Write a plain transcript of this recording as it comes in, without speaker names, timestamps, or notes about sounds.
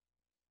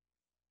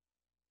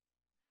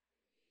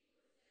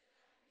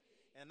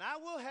And I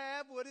will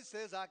have what it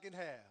says I can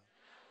have.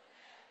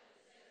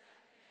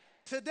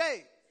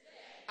 Today,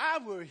 I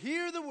will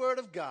hear the word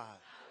of God.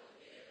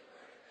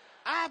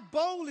 I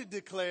boldly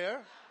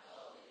declare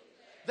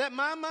that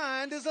my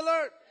mind is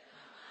alert.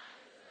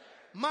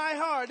 My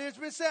heart is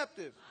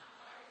receptive.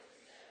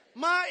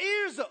 My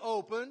ears are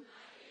open.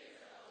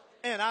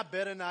 And I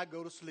better not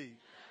go to sleep.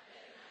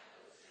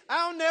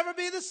 I'll never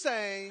be the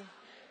same.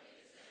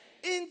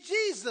 In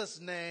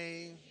Jesus'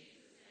 name,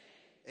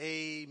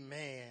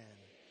 amen.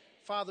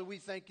 Father, we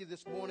thank you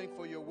this morning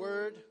for your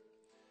word.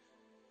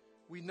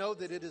 We know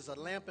that it is a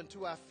lamp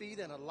unto our feet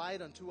and a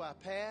light unto our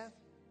path.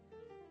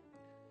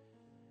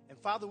 And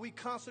Father, we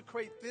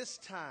consecrate this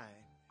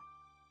time,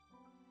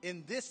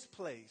 in this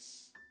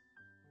place,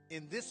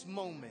 in this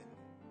moment,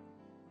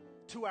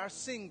 to our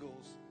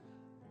singles,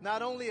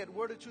 not only at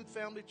Word of Truth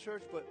Family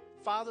Church, but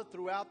Father,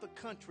 throughout the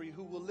country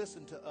who will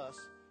listen to us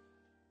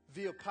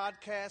via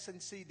podcasts and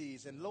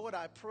CDs. And Lord,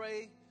 I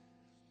pray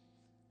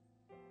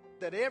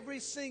that every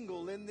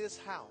single in this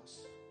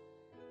house,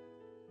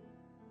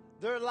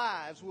 their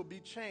lives will be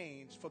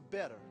changed for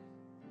better.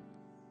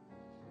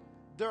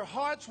 Their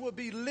hearts will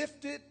be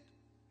lifted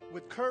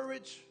with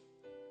courage.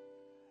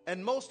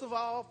 And most of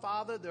all,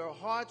 Father, their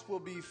hearts will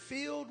be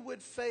filled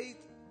with faith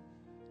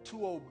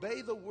to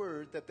obey the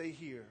word that they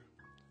hear.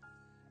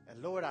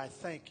 And Lord, I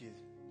thank you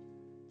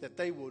that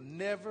they will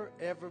never,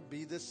 ever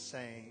be the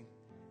same.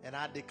 And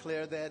I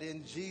declare that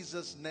in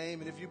Jesus'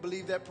 name. And if you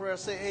believe that prayer,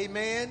 say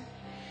amen.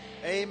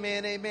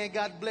 Amen, amen.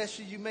 God bless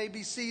you. You may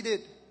be seated.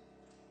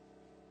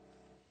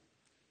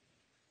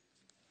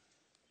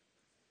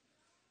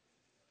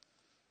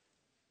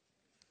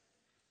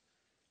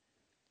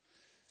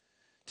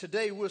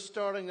 Today we're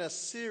starting a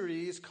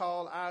series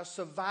called our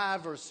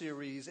Survivor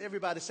Series.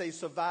 Everybody say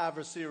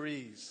Survivor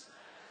Series.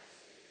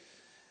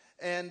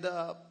 And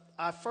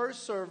our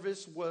first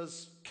service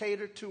was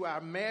catered to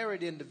our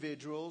married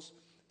individuals.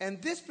 And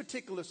this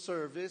particular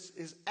service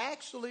is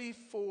actually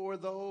for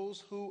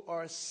those who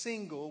are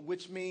single,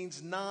 which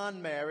means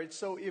non-married.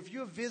 So if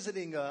you're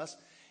visiting us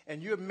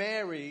and you're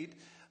married,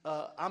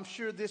 I'm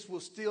sure this will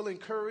still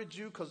encourage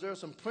you because there are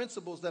some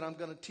principles that I'm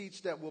going to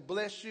teach that will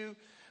bless you.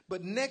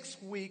 But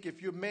next week,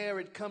 if you're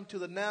married, come to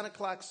the 9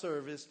 o'clock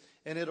service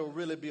and it'll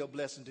really be a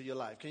blessing to your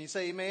life. Can you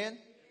say amen?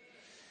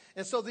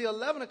 And so the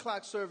 11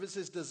 o'clock service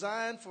is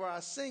designed for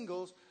our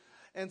singles.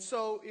 And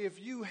so if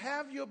you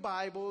have your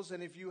Bibles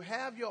and if you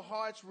have your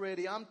hearts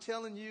ready, I'm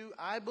telling you,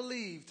 I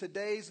believe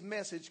today's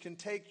message can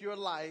take your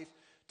life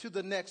to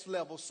the next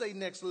level. Say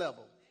next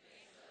level.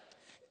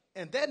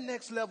 And that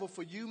next level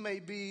for you may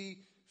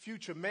be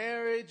future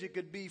marriage. It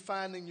could be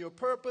finding your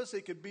purpose.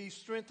 It could be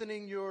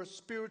strengthening your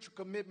spiritual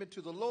commitment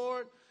to the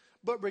Lord.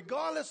 But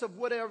regardless of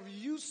whatever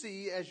you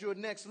see as your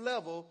next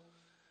level,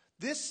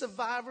 this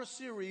Survivor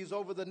Series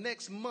over the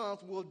next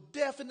month will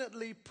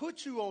definitely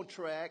put you on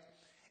track.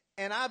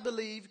 And I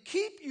believe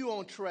keep you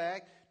on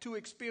track to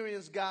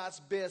experience God's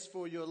best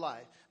for your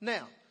life.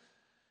 Now,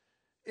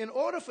 in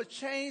order for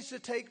change to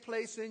take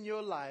place in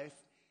your life,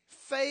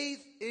 faith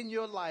in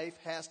your life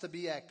has to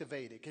be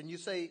activated. Can you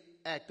say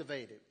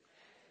activated?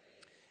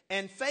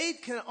 And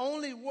faith can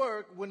only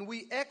work when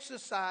we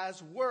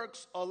exercise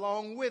works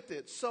along with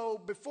it.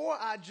 So before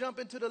I jump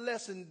into the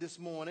lesson this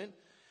morning,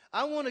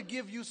 I want to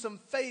give you some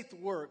faith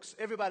works.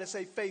 Everybody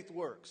say faith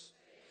works.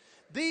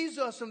 These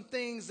are some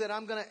things that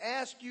I'm going to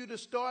ask you to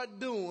start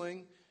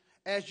doing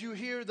as you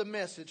hear the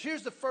message.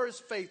 Here's the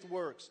first faith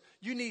works.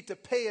 You need to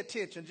pay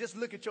attention. Just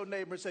look at your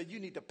neighbor and say, you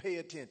need to pay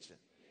attention.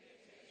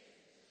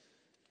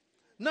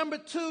 Number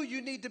 2,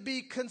 you need to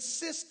be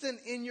consistent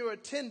in your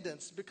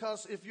attendance,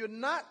 because if you're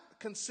not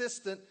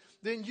consistent,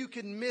 then you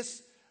can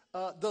miss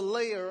the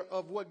layer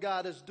of what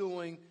God is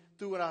doing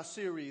through our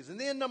series. And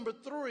then number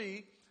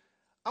 3,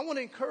 I want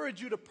to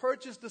encourage you to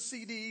purchase the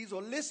CDs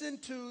or listen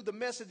to the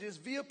messages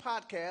via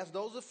podcast.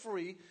 Those are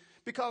free,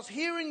 because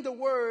hearing the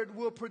word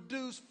will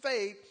produce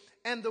faith,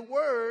 and the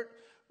word,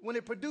 when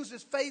it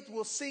produces faith,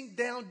 will sink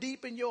down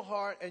deep in your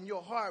heart, and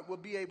your heart will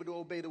be able to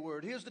obey the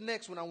word. Here's the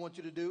next one I want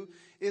you to do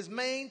is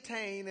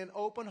maintain an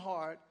open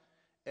heart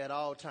at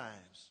all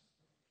times.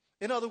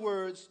 In other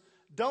words,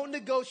 don't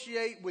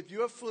negotiate with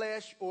your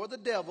flesh or the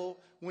devil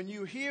when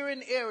you hear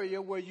an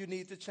area where you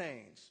need to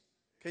change.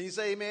 Can you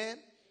say amen?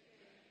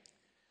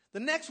 The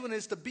next one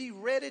is to be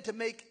ready to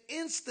make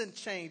instant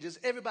changes.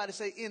 Everybody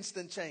say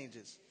instant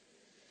changes.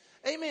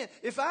 Amen.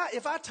 If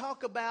I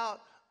talk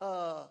about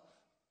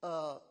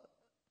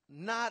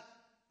not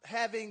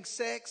having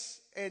sex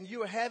and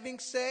you're having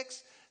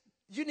sex,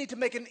 you need to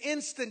make an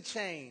instant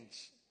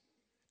change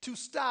to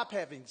stop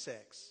having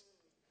sex.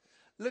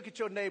 Look at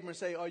your neighbor and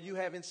say, are you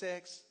having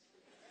sex?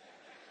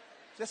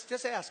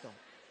 Just ask them.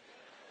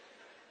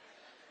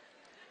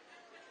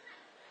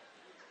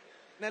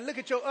 Now look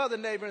at your other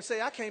neighbor and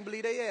say, I can't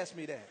believe they asked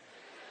me that.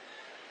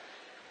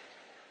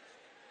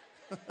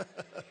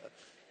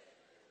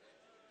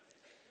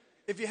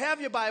 If you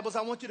have your Bibles,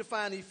 I want you to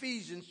find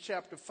Ephesians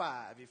chapter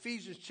 5.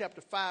 Ephesians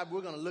chapter 5,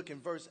 we're going to look in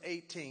verse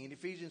 18.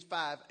 Ephesians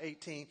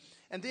 5:18.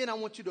 And then I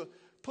want you to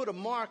put a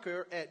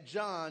marker at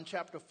John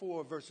chapter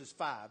 4, verses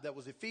 5. That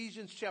was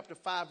Ephesians chapter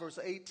 5, verse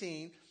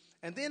 18.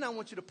 And then I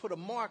want you to put a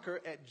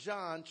marker at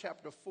John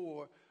chapter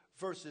 4,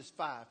 verses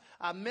 5.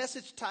 Our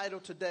message title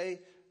today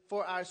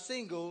for our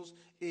singles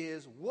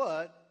is,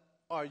 What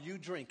Are You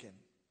Drinking?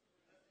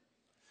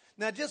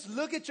 Now just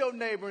look at your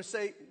neighbor and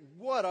say,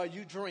 what are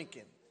you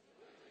drinking?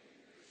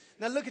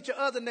 Now look at your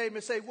other neighbor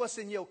and say, what's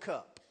in your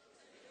cup?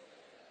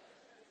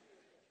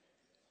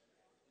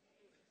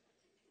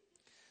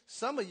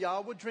 Some of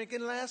y'all were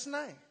drinking last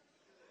night.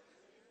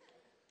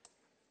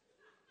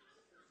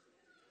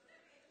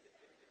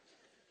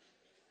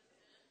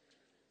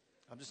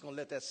 I'm just going to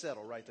let that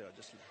settle right there.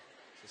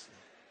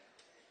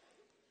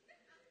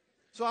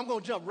 So I'm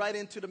going to jump right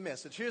into the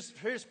message.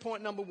 Here's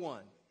point number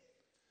one.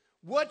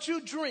 What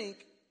you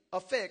drink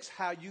affects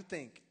how you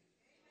think.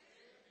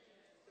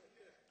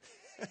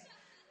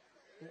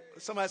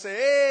 Somebody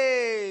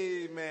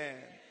say, amen.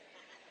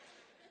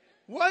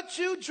 What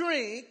you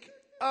drink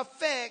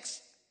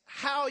affects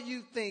how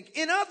you think.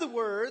 In other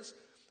words,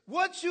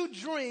 what you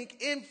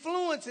drink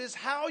influences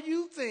how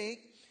you think,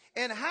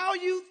 and how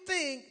you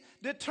think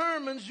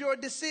determines your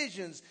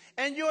decisions,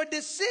 and your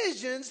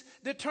decisions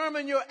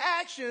determine your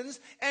actions,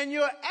 and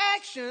your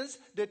actions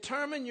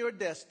determine your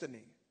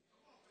destiny.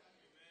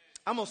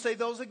 I'm going to say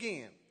those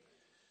again.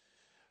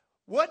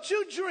 What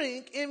you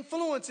drink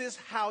influences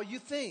how you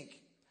think.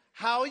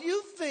 How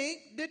you think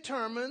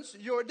determines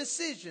your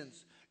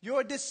decisions.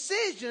 Your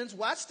decisions,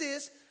 watch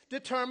this,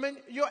 determine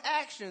your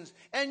actions,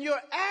 and your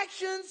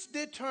actions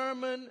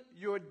determine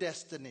your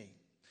destiny.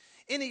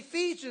 In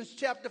Ephesians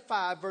chapter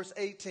 5, verse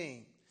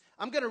 18,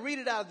 I'm going to read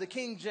it out of the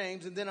King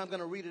James, and then I'm going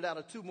to read it out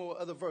of two more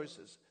other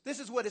verses. This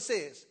is what it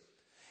says.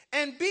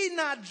 And be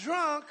not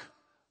drunk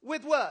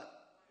with what?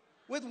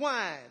 With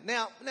wine.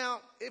 Now,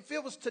 if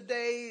it was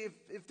today,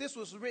 if this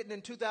was written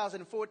in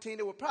 2014,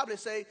 it would probably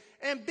say,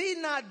 and be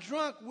not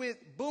drunk with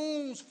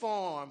Boone's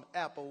Farm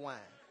apple wine.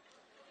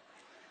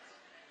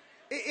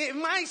 It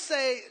might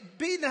say,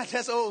 be not,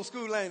 that's old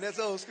school, Lane, that's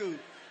old school.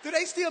 Do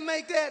they still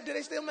make that? Do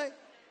they still make?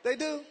 They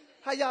do?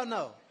 How y'all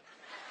know?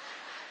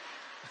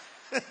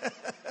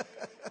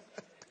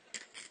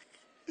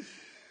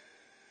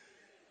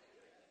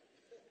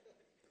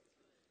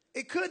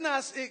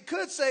 It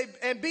could say,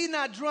 and be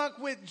not drunk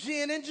with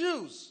gin and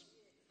juice.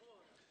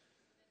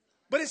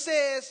 But it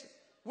says,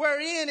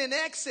 wherein in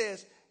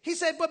excess, he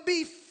said, but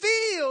be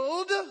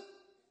filled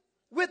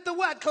with the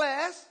what,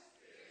 class?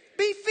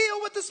 Be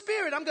filled with the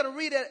Spirit. I'm going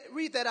to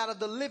read that out of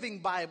the Living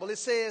Bible. It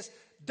says,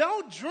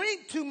 don't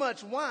drink too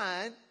much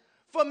wine,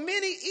 for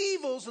many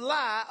evils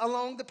lie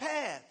along the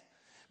path.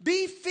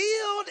 Be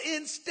filled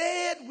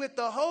instead with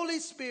the Holy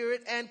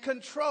Spirit and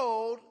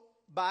controlled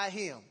by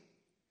Him.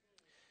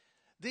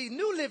 The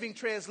New Living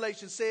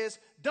Translation says,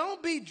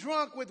 don't be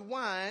drunk with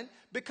wine,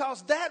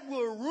 because that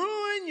will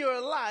ruin your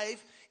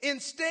life.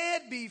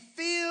 Instead, be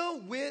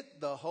filled with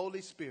the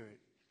Holy Spirit.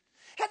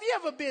 Have you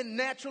ever been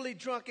naturally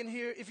drunk in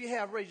here? If you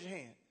have, raise your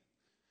hand.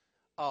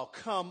 Oh,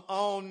 come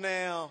on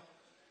now.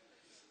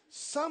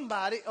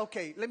 Somebody,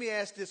 okay, let me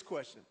ask this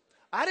question.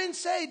 I didn't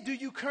say, do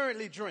you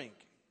currently drink?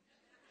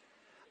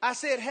 I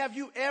said, have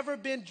you ever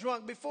been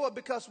drunk before?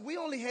 Because we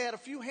only had a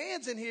few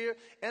hands in here,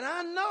 and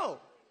I know.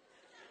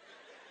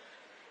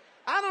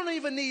 I don't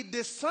even need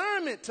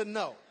discernment to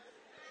know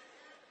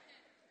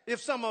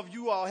if some of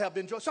you all have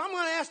been drunk. So I'm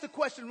going to ask the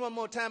question one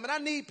more time, and I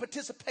need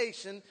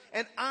participation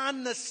and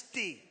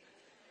honesty.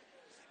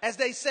 As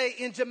they say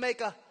in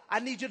Jamaica, I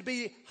need you to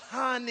be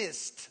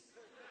honest.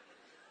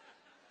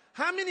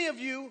 How many of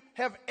you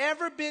have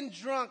ever been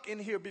drunk in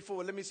here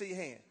before? Let me see your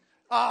hand.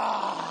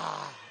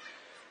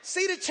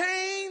 See the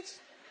change?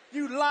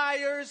 You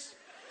liars.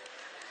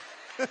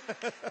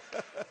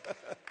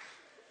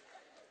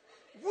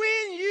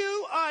 When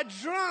you are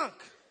drunk,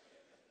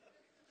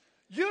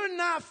 you're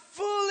not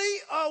fully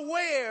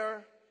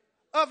aware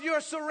of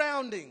your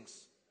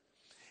surroundings.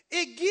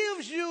 It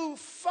gives you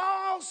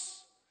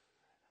false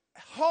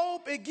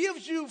hope. It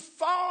gives you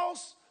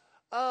false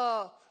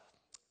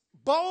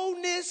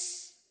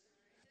boldness.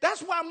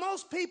 That's why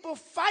most people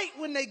fight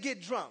when they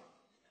get drunk,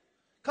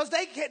 because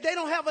they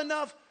don't have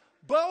enough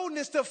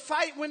boldness to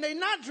fight when they're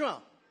not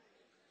drunk.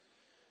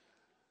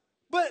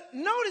 But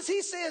notice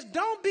he says,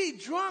 don't be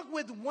drunk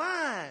with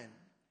wine,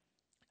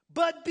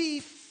 but be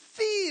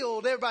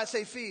filled. Everybody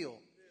say filled.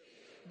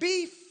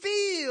 Be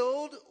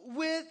filled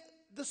with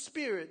the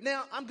Spirit.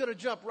 Now, I'm going to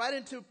jump right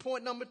into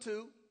point number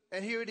 2,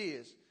 and here it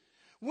is.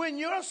 When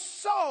your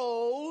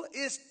soul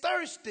is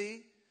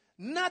thirsty,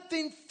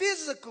 nothing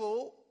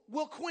physical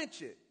will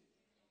quench it.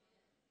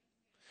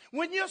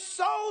 When your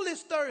soul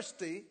is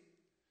thirsty,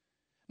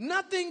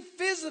 nothing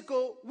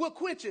physical will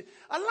quench it.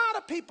 A lot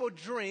of people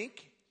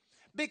drink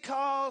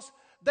because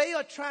they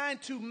are trying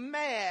to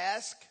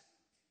mask,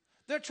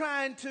 they're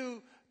trying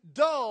to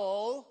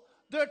dull,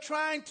 they're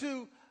trying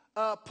to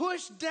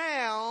push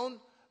down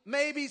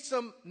maybe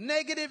some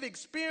negative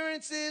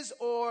experiences,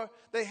 or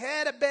they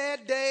had a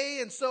bad day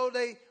and so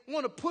they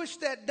want to push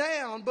that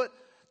down. But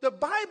the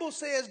Bible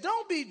says,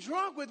 don't be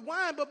drunk with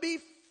wine, but be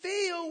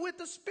filled with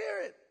the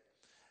Spirit.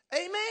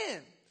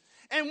 Amen.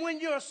 And when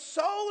your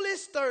soul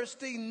is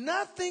thirsty,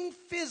 nothing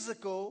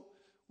physical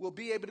will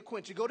be able to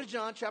quench you. Go to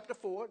John chapter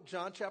 4.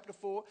 John chapter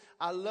 4.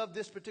 I love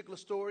this particular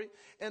story.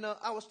 And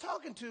I was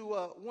talking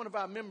to one of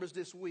our members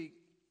this week.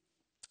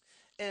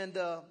 And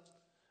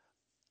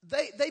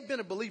they've been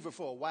a believer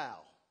for a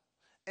while.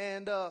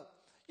 And,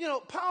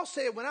 Paul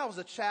said, when I was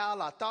a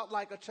child, I thought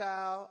like a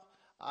child.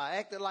 I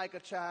acted like a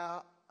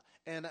child.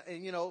 And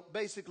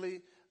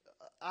basically,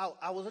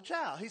 I was a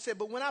child. He said,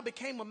 but when I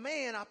became a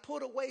man, I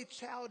put away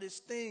childish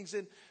things.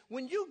 And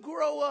when you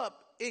grow up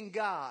in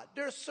God,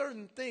 there are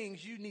certain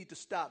things you need to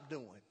stop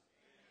doing.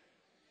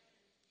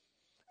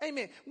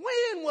 Amen.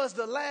 When was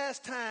the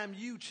last time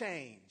you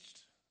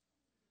changed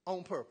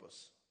on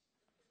purpose?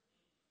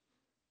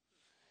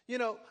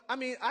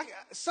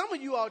 Some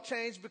of you all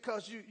changed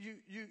because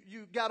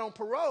you got on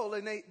parole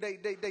and they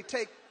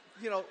take,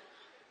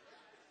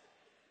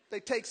 they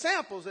take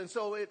samples, and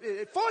so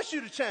it forced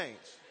you to change.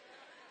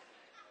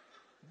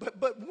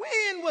 But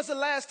when was the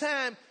last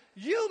time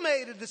you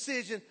made a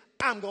decision,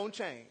 I'm going to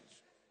change?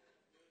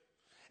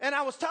 And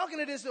I was talking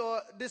to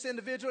this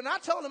individual, and I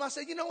told him, I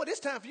said, you know what, it's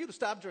time for you to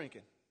stop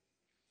drinking.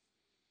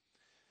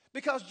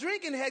 Because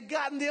drinking had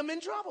gotten them in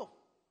trouble.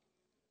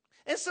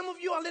 And some of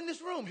you all in this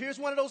room, here's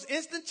one of those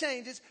instant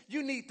changes.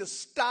 You need to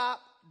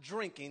stop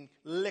drinking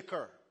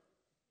liquor.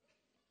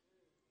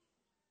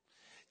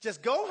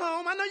 Just go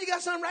home. I know you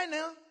got something right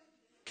now.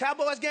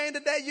 Cowboys game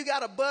today, you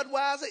got a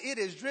Budweiser. It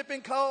is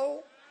dripping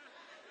cold.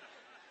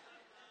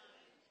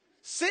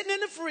 Sitting in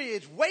the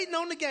fridge, waiting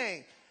on the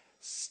game.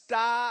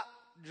 Stop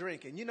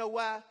drinking. You know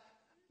why?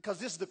 Because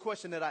this is the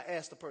question that I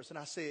asked the person.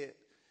 I said,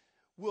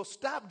 will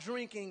stop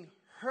drinking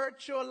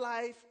hurt your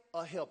life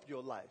or help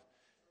your life?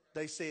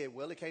 They said,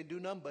 well, it can't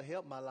do nothing but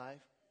help my life.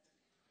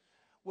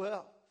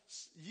 Well,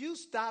 you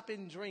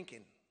stopping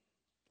drinking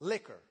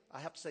liquor.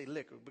 I have to say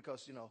liquor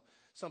because,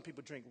 some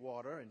people drink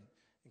water and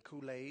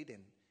Kool-Aid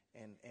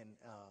and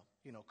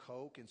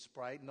Coke and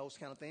Sprite and those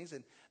kind of things.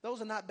 And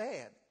those are not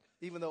bad,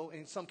 even though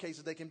in some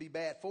cases they can be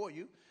bad for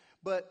you.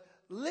 But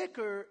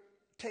liquor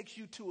takes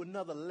you to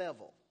another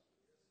level.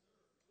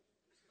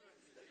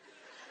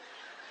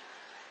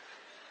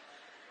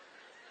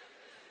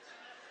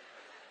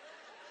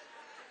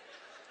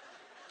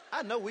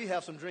 I know we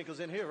have some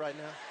drinkers in here right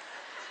now.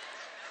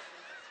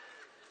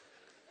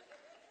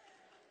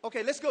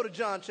 Okay, let's go to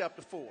John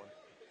chapter 4.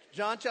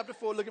 John chapter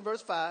 4, look at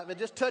verse 5, and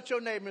just touch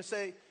your neighbor and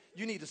say,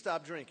 you need to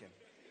stop drinking.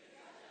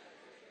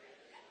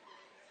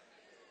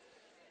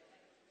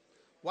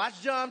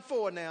 Watch John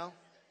 4 now.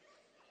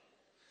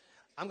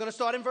 I'm going to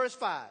start in verse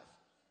 5.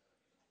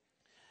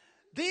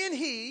 Then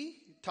he,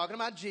 talking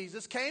about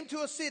Jesus, came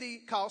to a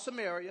city called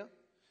Samaria,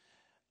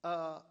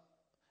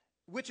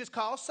 which is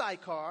called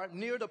Sychar,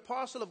 near the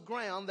parcel of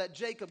ground that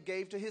Jacob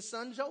gave to his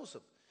son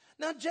Joseph.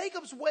 Now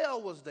Jacob's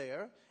well was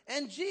there,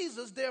 and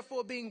Jesus,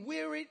 therefore being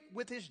wearied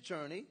with his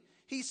journey,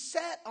 he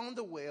sat on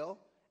the well,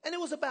 and it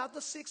was about the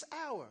 6th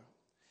hour.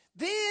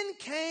 Then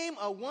came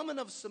a woman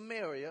of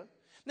Samaria.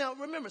 Now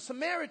remember,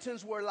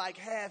 Samaritans were like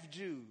half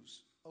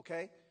Jews,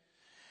 okay?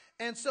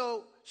 And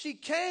so she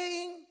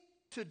came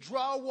to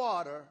draw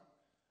water.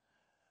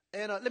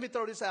 And let me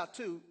throw this out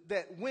too,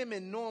 that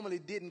women normally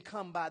didn't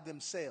come by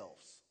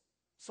themselves.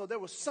 So there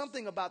was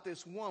something about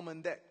this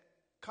woman that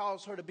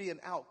caused her to be an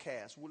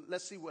outcast. Well,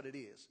 let's see what it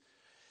is.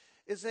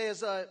 It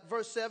says,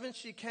 verse 7,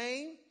 she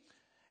came,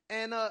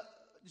 and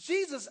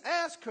Jesus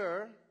asked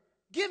her,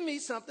 give me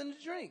something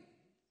to drink.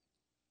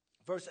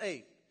 Verse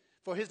 8,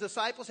 for his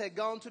disciples had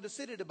gone to the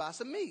city to buy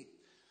some meat.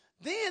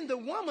 Then the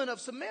woman of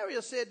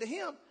Samaria said to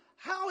him,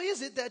 how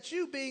is it that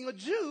you, being a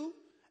Jew,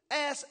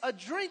 ask a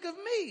drink of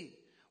me,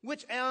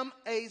 which am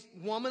a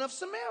woman of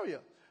Samaria?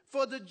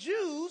 For the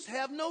Jews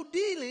have no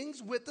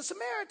dealings with the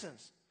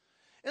Samaritans.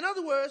 In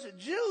other words,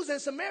 Jews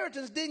and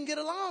Samaritans didn't get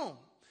along.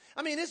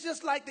 I mean, it's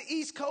just like the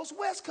East Coast,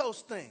 West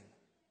Coast thing.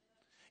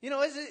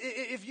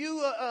 If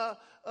you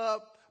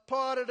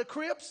part of the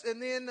Crips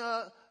and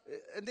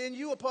then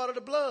you are part of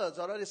the Bloods,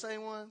 are they the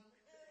same one?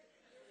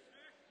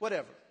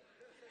 Whatever.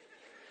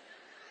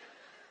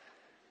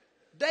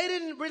 They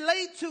didn't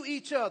relate to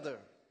each other.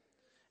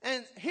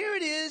 And here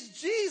it is,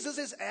 Jesus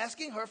is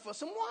asking her for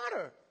some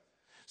water.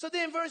 So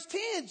then verse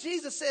 10,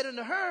 Jesus said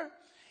unto her,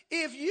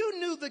 if you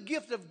knew the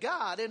gift of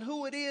God and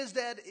who it is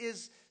that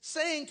is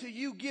saying to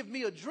you, give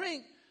me a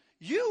drink,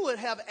 you would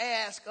have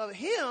asked of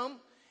him,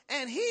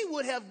 and he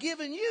would have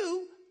given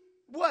you,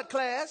 what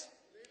class?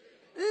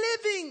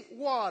 Living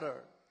water.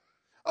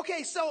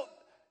 Okay, so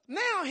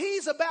now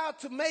he's about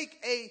to make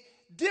a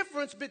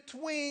difference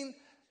between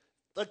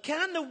the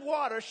kind of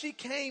water she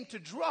came to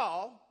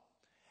draw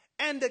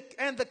and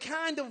the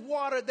kind of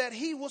water that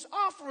he was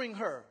offering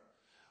her.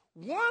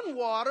 One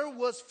water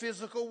was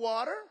physical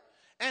water,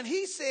 and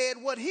he said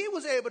what he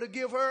was able to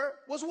give her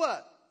was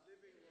what?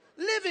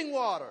 Living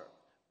water.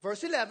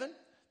 Verse 11,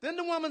 then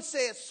the woman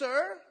said,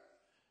 sir,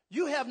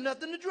 you have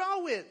nothing to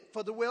draw with,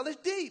 for the well is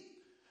deep.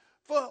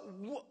 For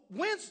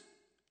whence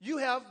you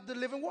have the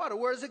living water?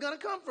 Where is it going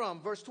to come from?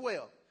 Verse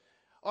 12,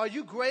 are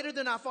you greater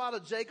than our father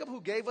Jacob,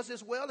 who gave us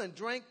this well and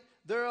drank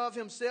thereof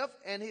himself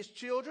and his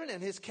children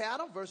and his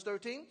cattle. Verse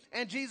 13.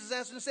 And Jesus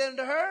answered and said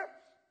unto her,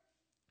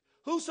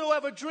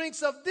 whosoever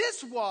drinks of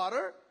this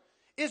water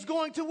is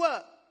going to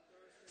what?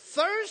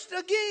 Thirst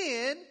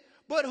again.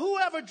 But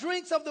whoever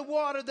drinks of the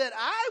water that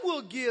I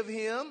will give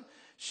him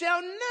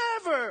shall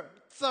never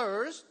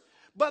thirst.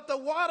 But the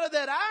water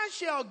that I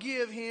shall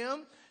give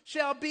him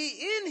shall be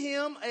in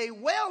him a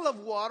well of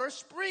water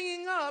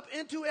springing up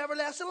into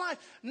everlasting life.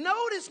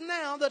 Notice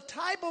now the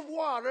type of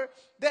water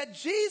that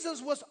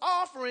Jesus was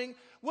offering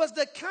was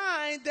the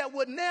kind that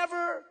would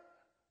never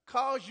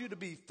cause you to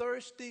be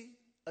thirsty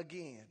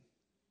again.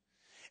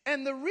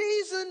 And the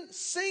reason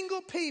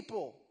single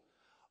people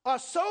are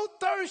so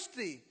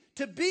thirsty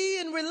to be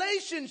in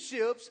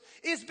relationships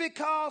is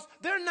because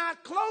they're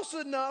not close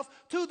enough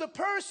to the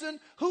person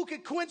who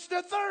can quench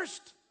their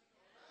thirst.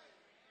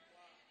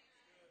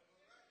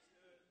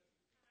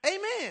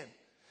 Amen.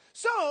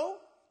 So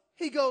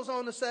he goes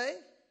on to say,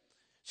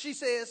 she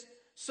says,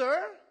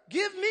 sir,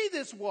 give me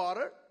this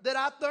water that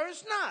I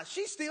thirst not.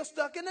 She's still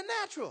stuck in the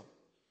natural.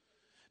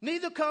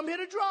 Neither come here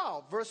to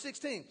draw. Verse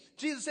 16.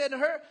 Jesus said to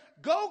her,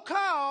 go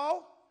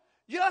call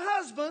your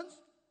husbands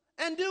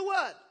and do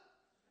what?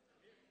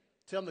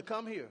 Tell them to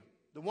come here.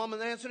 The woman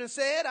answered and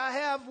said, I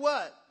have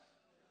what?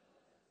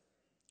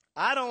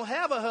 I don't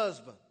have a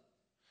husband.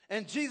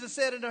 And Jesus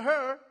said unto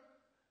her,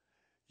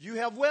 you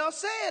have well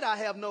said, I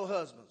have no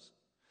husbands.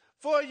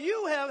 For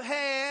you have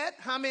had,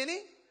 how many?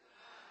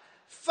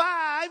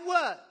 5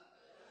 what?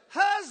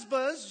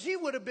 Husbands. She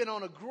would have been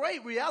on a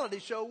great reality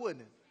show,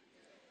 wouldn't it?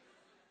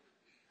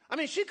 I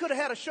mean, she could have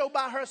had a show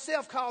by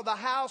herself called The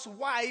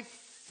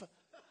Housewife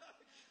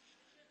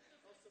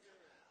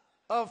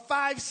of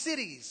 5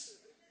 Cities.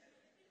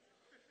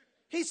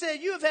 He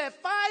said, you have had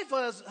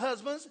 5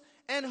 husbands,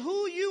 and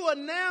who you are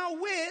now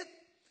with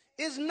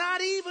is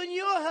not even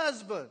your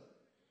husband.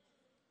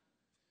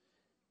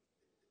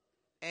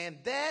 And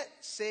that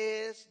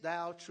says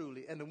thou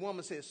truly. And the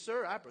woman says,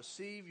 sir, I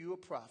perceive you a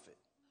prophet.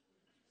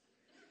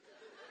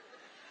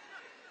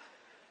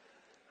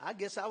 I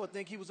guess I would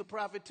think he was a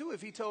prophet too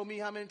if he told me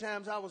how many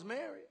times I was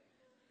married.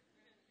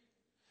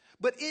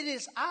 But it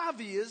is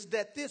obvious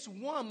that this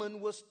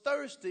woman was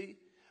thirsty,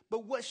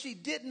 but what she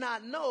did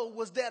not know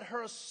was that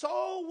her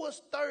soul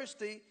was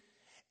thirsty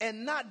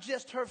and not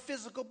just her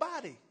physical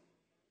body.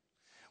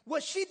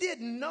 What she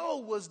didn't know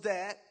was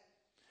that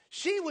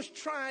she was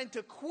trying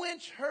to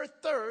quench her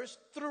thirst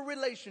through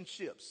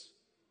relationships.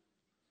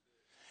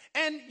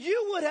 And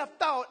you would have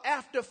thought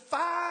after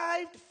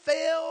 5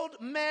 failed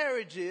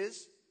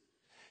marriages,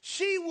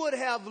 she would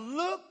have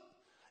looked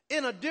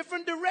in a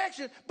different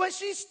direction, but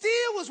she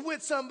still was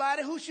with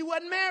somebody who she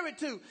wasn't married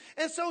to.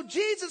 And so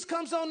Jesus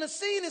comes on the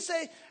scene and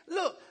say,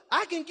 look,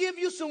 I can give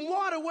you some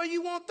water where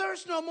you won't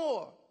thirst no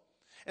more.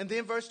 And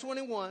then verse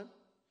 21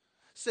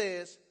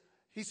 says,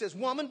 he says,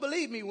 woman,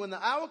 believe me, when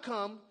the hour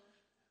come,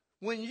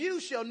 when you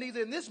shall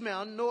neither in this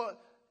mountain nor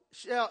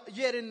shall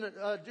yet in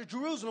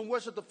Jerusalem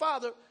worship the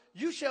Father,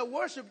 you shall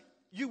worship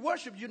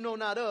you know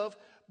not of,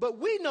 but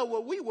we know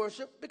what we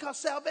worship because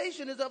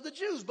salvation is of the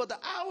Jews. But the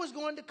hour is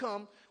going to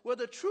come where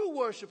the true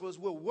worshipers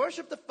will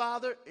worship the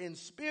Father in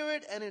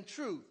spirit and in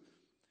truth.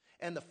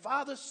 And the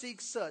Father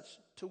seeks such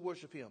to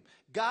worship him.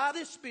 God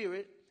is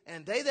spirit,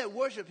 and they that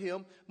worship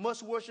him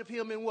must worship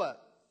him in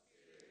what?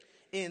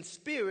 In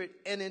spirit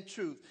and in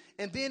truth.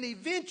 And then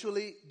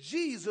eventually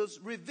Jesus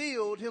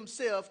revealed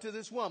himself to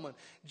this woman.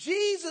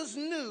 Jesus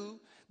knew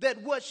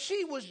that what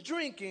she was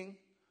drinking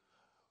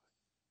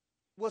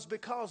was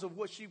because of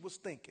what she was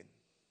thinking.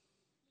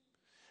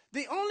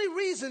 The only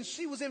reason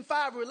she was in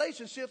 5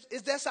 relationships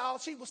is that's all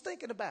she was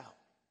thinking about.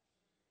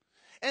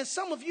 And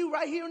some of you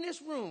right here in this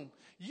room,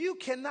 you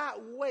cannot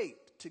wait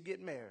to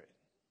get married.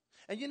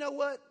 And you know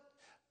what?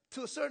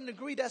 To a certain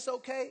degree, that's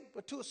okay.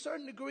 But to a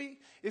certain degree,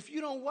 if you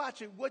don't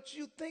watch it, what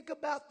you think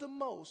about the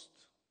most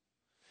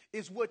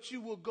is what you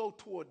will go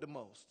toward the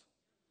most.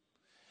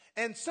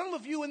 And some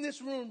of you in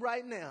this room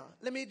right now,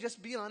 let me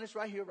just be honest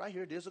right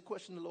here. There's a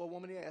question the Lord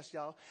wanted me to ask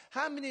y'all.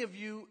 How many of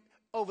you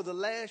over the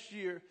last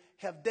year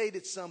have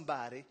dated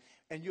somebody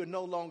and you're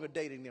no longer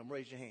dating them?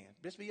 Raise your hand.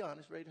 Just be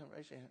honest. Raise your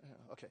hand.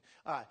 Okay.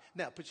 All right.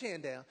 Now, put your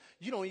hand down.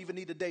 You don't even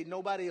need to date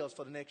nobody else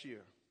for the next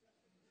year.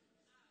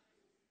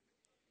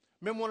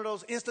 Remember one of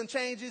those instant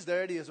changes?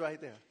 There it is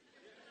right there.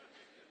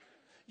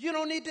 You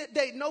don't need to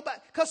date nobody.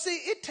 Because, see,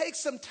 it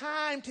takes some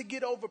time to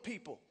get over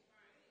people.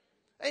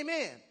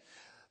 Amen.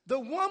 The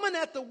woman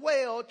at the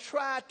well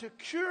tried to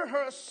cure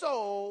her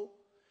soul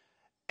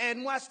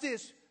and, watch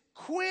this,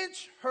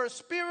 quench her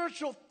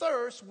spiritual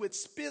thirst with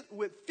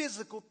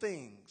physical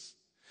things.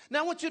 Now,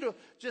 I want you to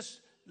just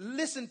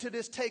listen to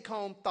this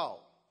take-home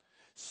thought.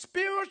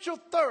 Spiritual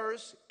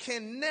thirst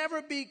can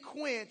never be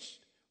quenched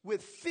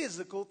with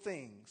physical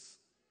things.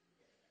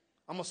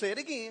 I'm going to say it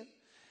again.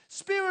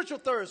 Spiritual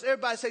thirst.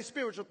 Everybody say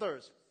spiritual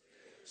thirst.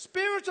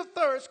 Spiritual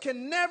thirst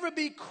can never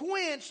be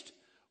quenched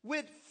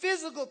with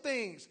physical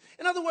things.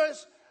 In other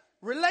words,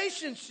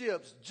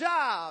 relationships,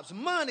 jobs,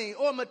 money,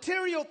 or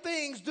material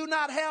things do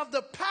not have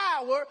the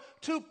power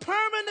to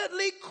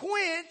permanently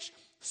quench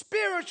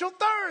spiritual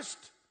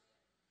thirst.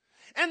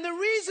 And the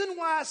reason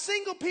why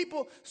single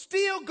people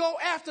still go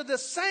after the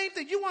same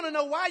thing, you want to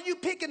know why you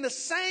picking the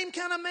same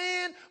kind of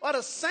man or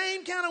the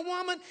same kind of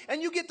woman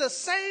and you get the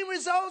same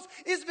results,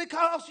 is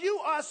because you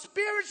are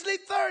spiritually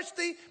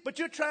thirsty, but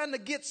you're trying to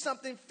get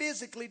something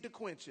physically to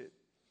quench it.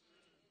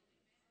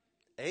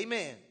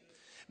 Amen.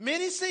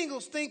 Many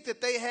singles think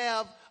that they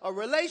have a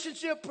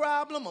relationship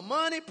problem, a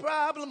money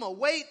problem, a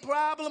weight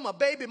problem, a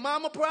baby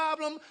mama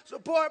problem,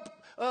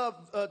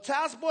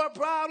 child support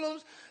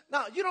problems.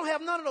 Now, you don't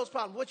have none of those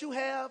problems. What you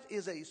have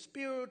is a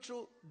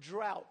spiritual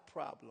drought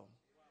problem.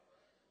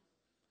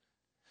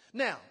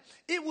 Now,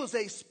 it was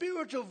a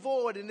spiritual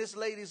void in this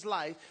lady's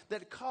life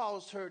that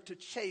caused her to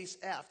chase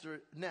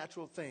after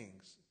natural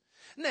things.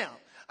 Now,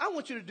 I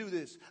want you to do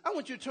this. I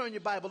want you to turn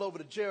your Bible over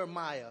to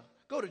Jeremiah.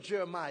 Go to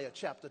Jeremiah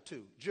chapter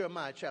 2.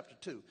 Jeremiah chapter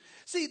 2.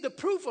 See, the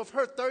proof of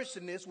her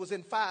thirstiness was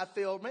in 5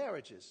 failed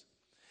marriages.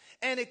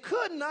 And it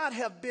could not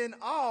have been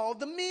all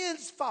the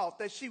men's fault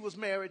that she was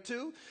married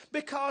to,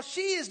 because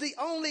she is the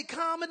only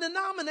common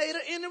denominator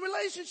in the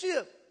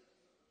relationship.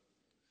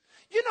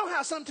 You know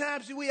how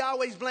sometimes we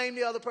always blame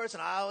the other person.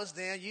 Oh, it's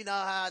them. You know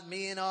how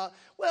men are.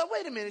 Well,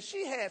 wait a minute.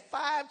 She had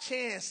 5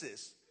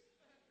 chances.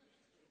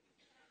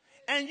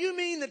 And you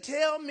mean to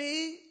tell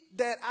me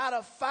that out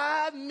of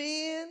 5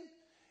 men,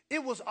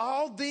 it was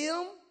all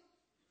them?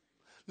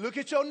 Look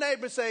at your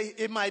neighbor and say,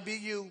 it might be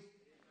you.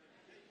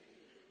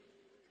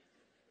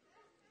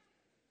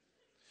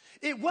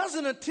 It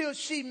wasn't until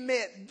she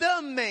met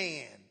the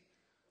man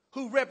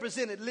who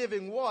represented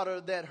living water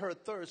that her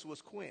thirst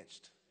was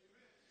quenched.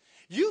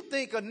 You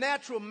think a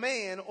natural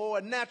man or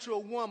a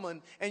natural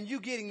woman and you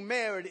getting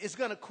married is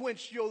going to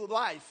quench your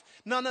life.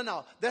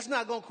 No. That's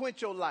not going to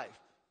quench your life.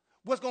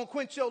 What's going to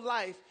quench your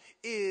life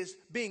is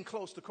being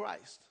close to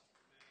Christ.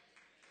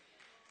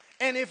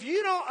 And if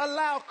you don't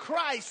allow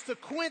Christ to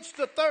quench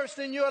the thirst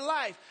in your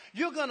life,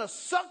 you're going to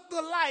suck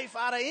the life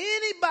out of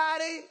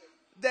anybody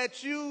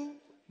that you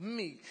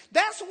meet.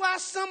 That's why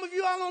some of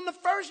you all on the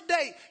first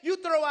date, you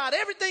throw out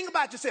everything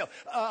about yourself.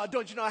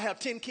 Don't you know I have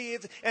 10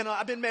 kids and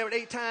I've been married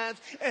 8 times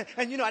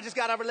and you know I just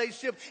got out of a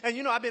relationship and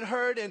you know I've been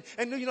hurt and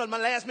you know my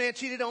last man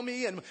cheated on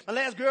me and my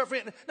last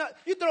girlfriend. No,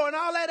 you're throwing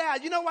all that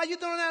out. You know why you're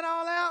throwing that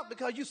all out?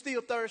 Because you're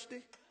still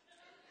thirsty.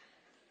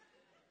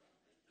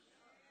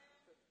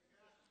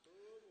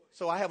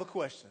 So I have a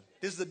question.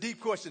 This is a deep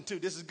question too.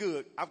 This is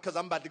good because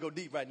I'm about to go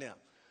deep right now.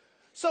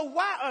 So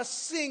why are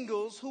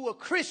singles who are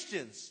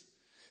Christians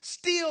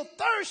still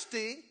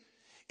thirsty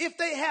if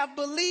they have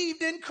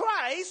believed in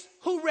Christ,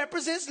 who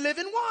represents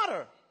living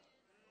water?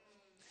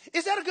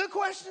 Is that a good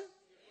question?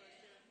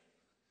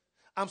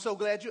 I'm so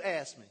glad you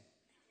asked me,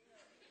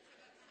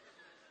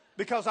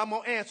 because I'm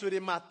going to answer it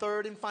in my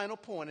third and final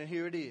point, and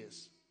here it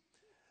is.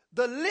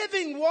 The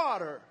living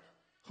water,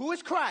 who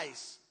is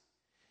Christ,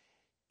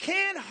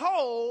 can't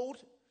hold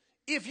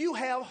if you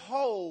have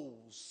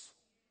holes.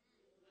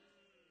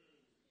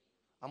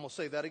 I'm going to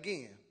say that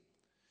again.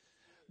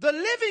 The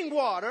living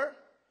water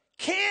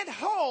can't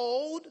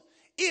hold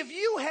if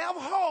you have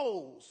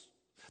holes.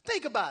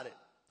 Think about it.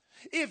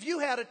 If you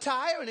had a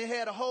tire and it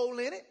had a hole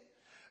in it,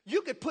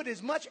 you could put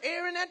as much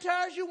air in that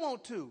tire as you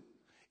want to.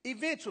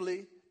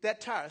 Eventually, that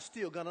tire is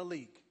still going to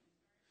leak.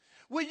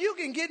 Well, you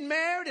can get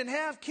married and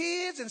have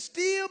kids and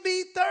still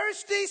be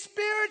thirsty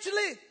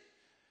spiritually,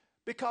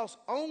 because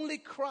only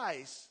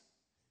Christ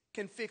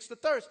can fix the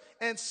thirst.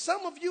 And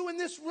some of you in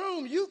this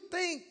room, you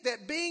think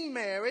that being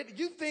married,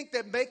 you think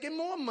that making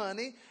more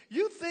money,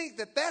 you think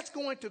that that's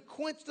going to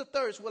quench the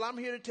thirst. Well, I'm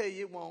here to tell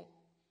you it won't.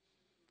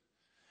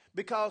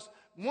 Because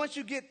once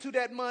you get to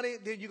that money,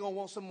 then you're going to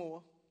want some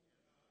more.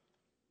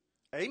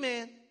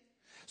 Amen.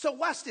 So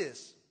watch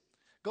this.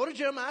 Go to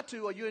Jeremiah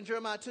 2. Are you in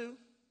Jeremiah 2?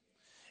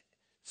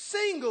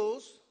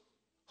 Singles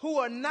who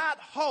are not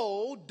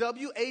whole,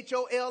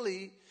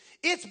 W-H-O-L-E,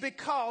 it's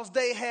because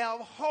they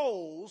have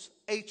holes,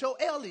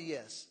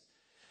 H-O-L-E-S.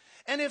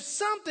 And if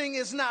something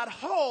is not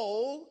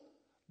whole,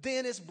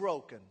 then it's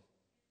broken.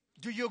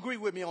 Do you agree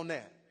with me on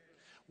that?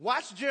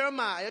 Watch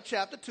Jeremiah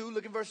chapter 2,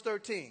 look at verse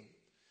 13.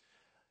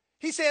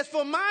 He says,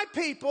 for my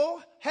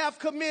people have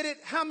committed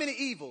how many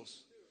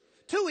evils?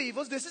 2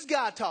 evils. This is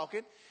God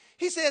talking.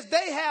 He says,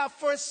 they have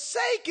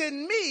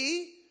forsaken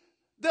me,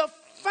 the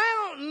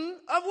fountain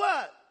of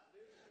what?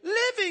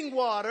 Living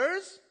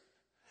waters,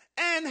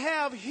 and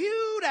have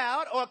hewed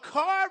out or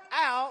carved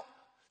out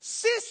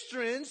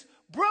cisterns,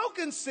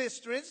 broken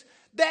cisterns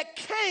that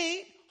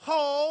can't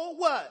hold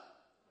what?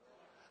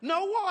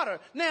 No water.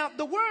 Now,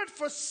 the word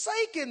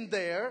forsaken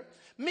there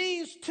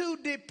means to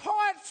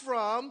depart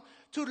from,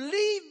 to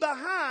leave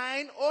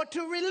behind, or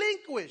to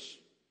relinquish.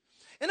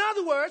 In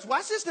other words,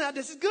 watch this now,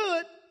 this is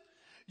good.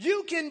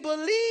 You can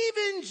believe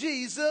in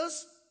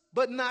Jesus,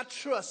 but not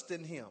trust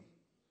in him.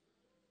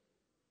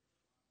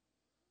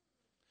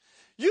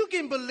 You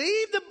can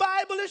believe the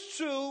Bible is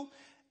true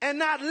and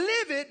not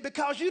live it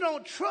because you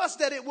don't trust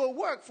that it will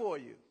work for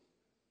you.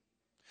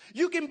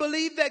 You can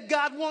believe that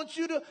God wants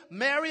you to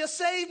marry a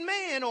saved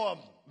man or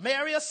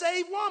marry a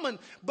saved woman,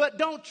 but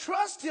don't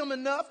trust him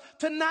enough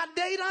to not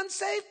date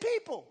unsaved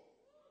people.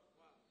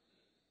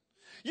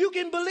 You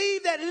can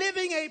believe that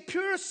living a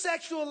pure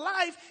sexual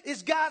life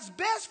is God's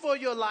best for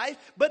your life,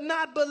 but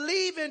not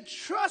believe and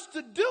trust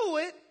to do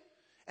it,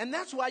 and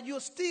that's why you're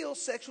still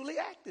sexually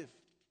active.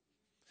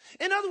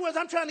 In other words,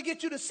 I'm trying to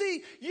get you to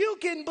see you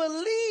can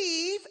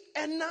believe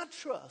and not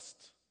trust.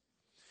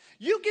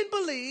 You can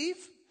believe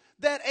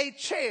that a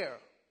chair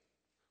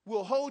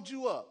will hold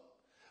you up,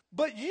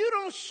 but you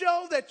don't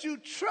show that you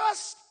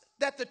trust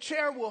that the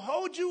chair will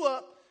hold you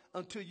up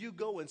until you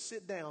go and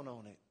sit down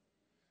on it.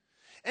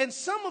 And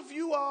some of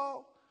you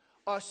all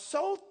are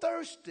so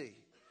thirsty.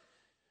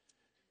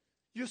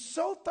 You're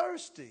so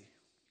thirsty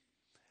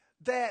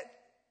that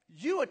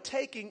you are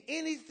taking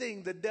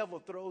anything the devil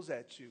throws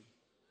at you.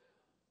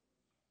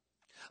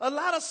 A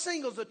lot of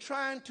singles are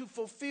trying to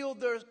fulfill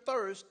their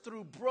thirst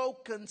through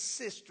broken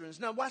cisterns.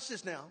 Now watch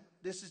this now.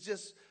 This is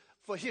just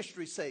for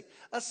history's sake.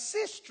 A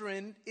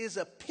cistern is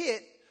a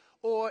pit,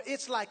 or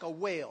it's like a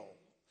well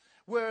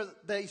where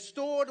they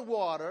store the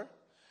water.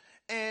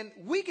 And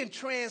we can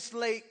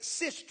translate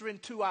cistern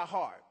to our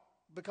heart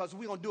because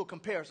we're going to do a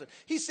comparison.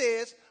 He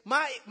says,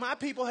 my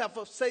people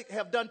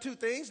have done two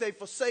things. They've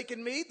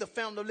forsaken me, the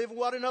fountain of living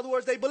water. In other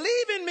words, they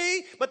believe in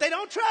me, but they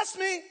don't trust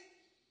me.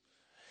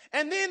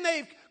 And then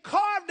they've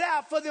carved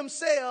out for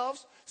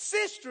themselves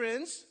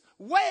cisterns,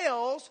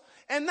 wells.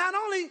 And not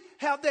only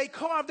have they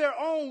carved their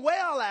own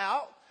well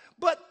out,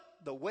 but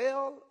the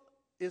well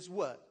is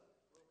what?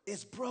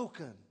 It's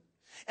broken.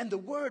 And the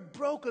word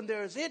broken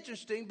there is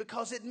interesting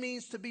because it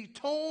means to be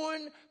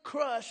torn,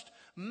 crushed,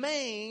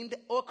 maimed,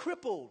 or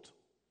crippled.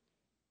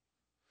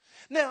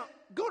 Now,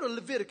 go to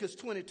Leviticus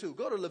 22.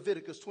 Go to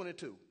Leviticus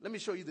 22. Let me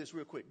show you this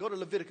real quick. Go to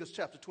Leviticus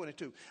chapter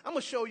 22. I'm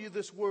going to show you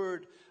this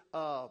word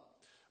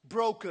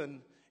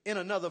broken in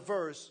another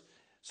verse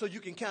so you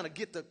can kind of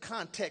get the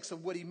context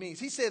of what he means.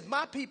 He says,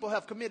 my people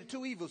have committed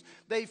two evils.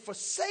 They've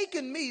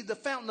forsaken me, the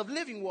fountain of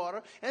living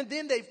water, and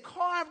then they've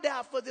carved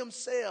out for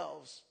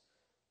themselves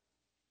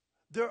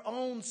their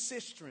own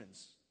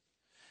cisterns.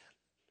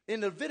 In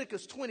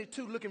Leviticus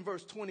 22, look in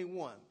verse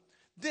 21.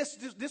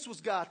 This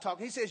was God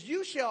talking. He says,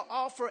 you shall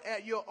offer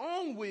at your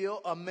own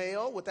will a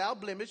male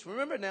without blemish.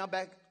 Remember now,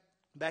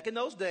 back in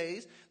those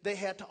days, they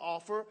had to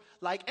offer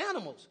like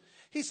animals.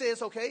 He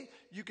says, okay,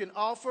 you can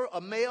offer a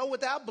male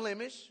without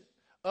blemish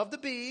of the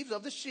beeves,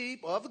 of the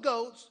sheep, of the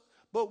goats,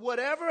 but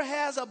whatever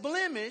has a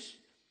blemish,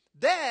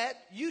 that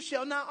you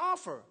shall not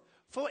offer,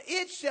 for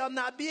it shall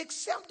not be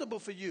acceptable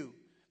for you.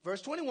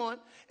 Verse 21,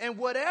 and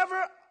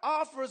whoever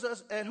offers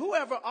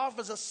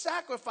a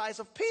sacrifice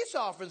of peace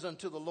offerings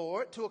unto the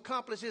Lord to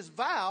accomplish his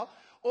vow,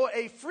 or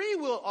a free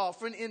will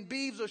offering in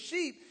beeves or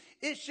sheep,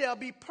 it shall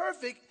be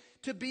perfect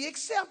to be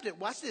accepted.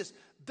 Watch this.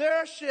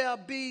 There shall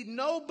be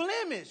no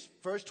blemish.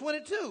 Verse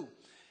 22,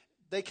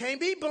 they can't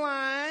be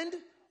blind,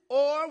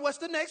 or what's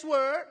the next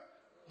word?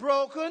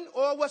 Broken,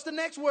 or what's the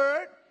next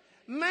word?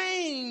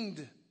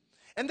 Maimed.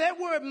 And that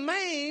word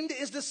maimed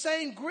is the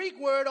same Greek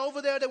word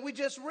over there that we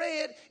just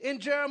read in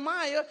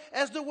Jeremiah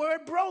as the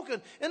word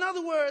broken. In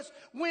other words,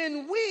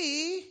 when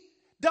we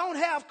don't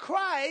have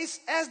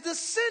Christ as the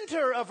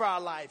center of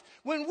our life,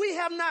 when we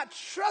have not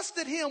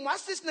trusted him,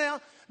 watch this now,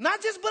 not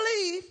just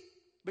believe,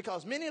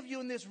 because many of you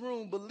in this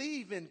room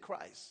believe in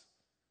Christ,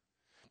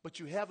 but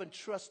you haven't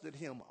trusted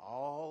him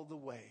all the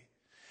way.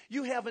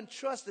 You haven't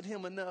trusted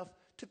him enough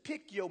to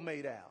pick your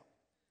mate out.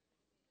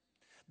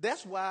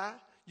 That's why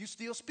you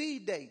still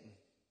speed dating.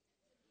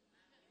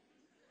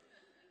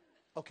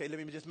 Okay, let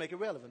me just make it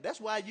relevant. That's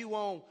why you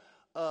on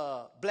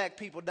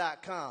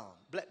blackpeople.com,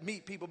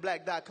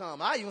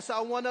 meetpeopleblack.com. I even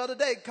saw one the other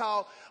day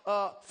called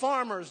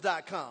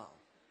farmers.com.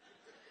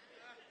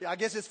 Yeah, I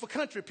guess it's for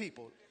country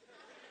people.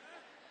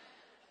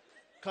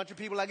 Country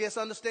people, I guess,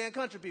 understand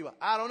country people.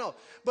 I don't know.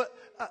 But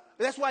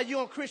that's why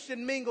you're on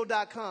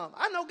christianmingle.com.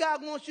 I know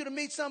God wants you to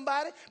meet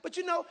somebody, but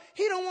you know,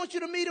 he don't want you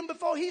to meet him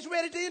before he's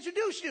ready to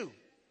introduce you.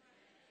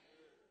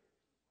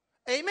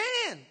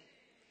 Amen.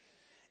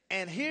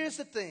 And here's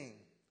the thing.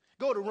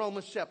 Go to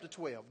Romans chapter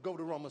 12. Go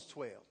to Romans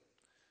 12.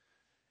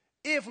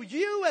 If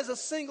you as a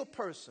single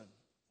person,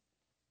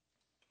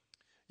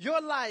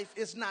 your life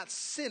is not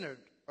centered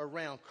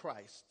around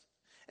Christ.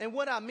 And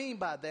what I mean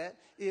by that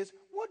is,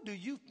 what do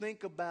you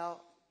think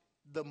about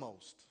the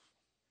most?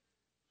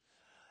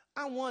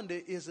 I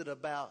wonder, is it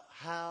about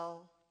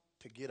how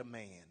to get a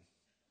man?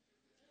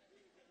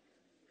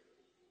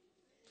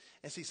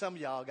 And see, some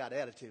of y'all got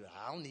attitude.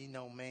 I don't need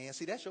no man.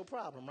 See, that's your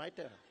problem right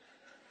there.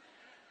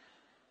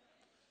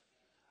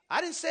 I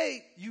didn't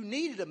say you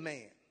needed a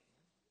man.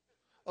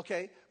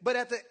 Okay, but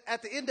at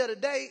the end of the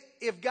day,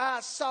 if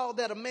God saw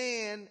that a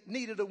man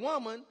needed a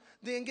woman,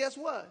 then guess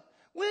what?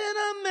 When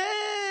a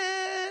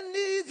man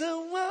needs a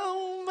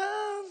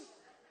woman.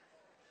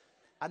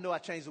 I know I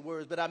changed the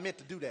words, but I meant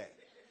to do that.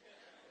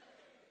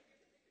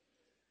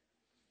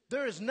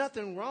 There is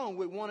nothing wrong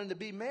with wanting to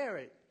be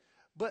married.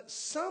 But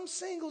some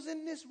singles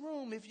in this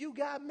room, if you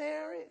got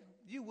married,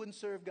 you wouldn't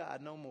serve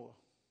God no more.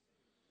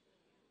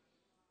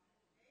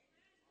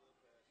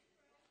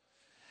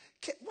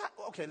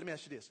 Okay, let me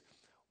ask you this.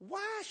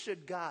 Why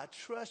should God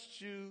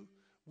trust you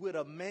with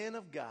a man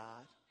of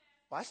God,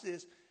 watch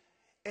this,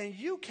 and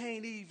you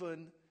can't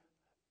even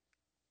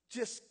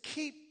just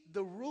keep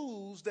the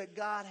rules that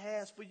God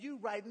has for you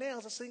right now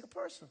as a single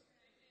person.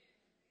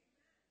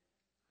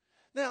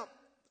 Now,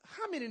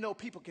 how many know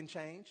people can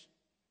change?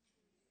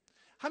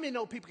 How many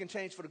know people can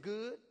change for the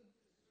good?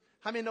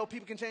 How many know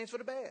people can change for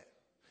the bad?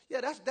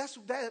 Yeah, that's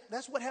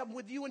what happened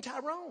with you and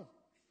Tyrone.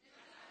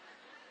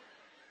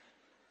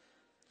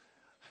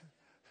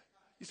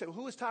 You say, well,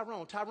 who is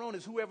Tyrone? Tyrone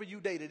is whoever you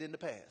dated in the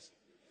past.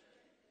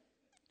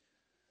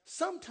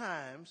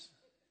 Sometimes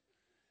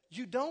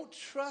you don't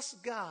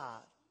trust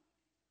God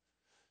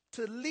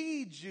to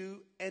lead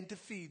you and to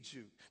feed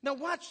you. Now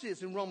watch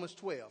this in Romans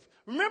 12.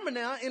 Remember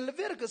now, in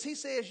Leviticus, he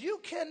says you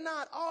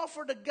cannot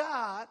offer to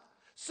God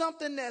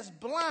something that's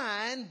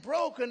blind,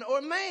 broken,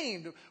 or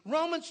maimed.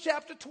 Romans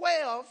chapter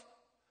 12,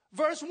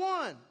 verse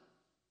 1.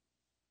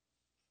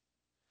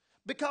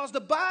 Because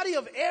the body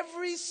of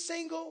every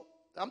single,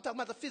 I'm talking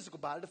about the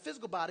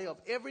physical body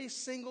of every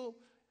single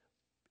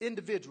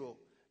individual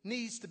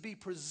needs to be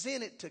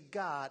presented to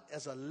God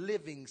as a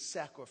living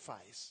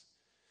sacrifice.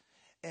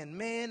 And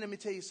man, let me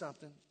tell you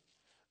something.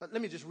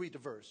 Let me just read the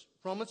verse.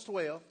 Romans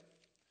 12,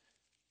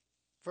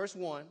 verse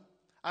 1.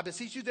 I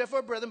beseech you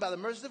therefore, brethren, by the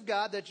mercies of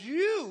God, that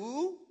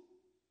you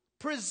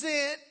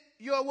present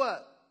your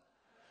what?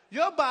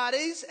 Your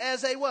bodies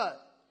as a what?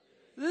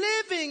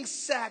 Living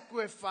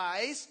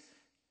sacrifice.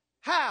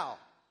 How?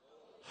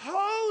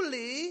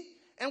 Holy.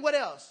 And what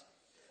else?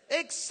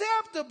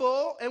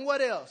 Acceptable. And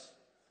what else?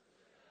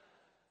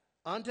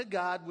 Unto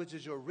God, which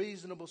is your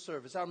reasonable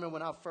service. I remember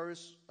when I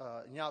first,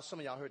 and some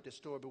of y'all heard this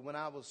story, but when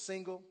I was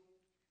single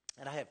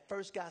and I had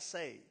first got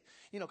saved,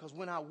 because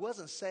when I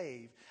wasn't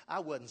saved, I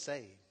wasn't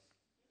saved.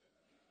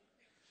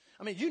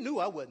 I mean, you knew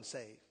I wasn't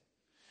saved.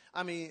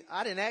 I mean,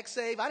 I didn't act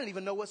saved. I didn't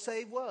even know what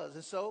saved was.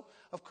 And so,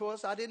 of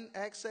course, I didn't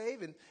act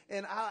saved.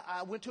 And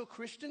I went to a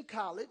Christian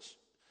college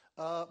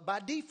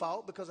by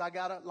default because I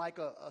got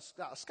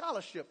a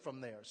scholarship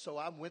from there. So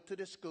I went to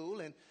this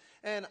school,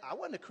 and I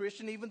wasn't a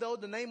Christian, even though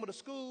the name of the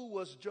school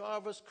was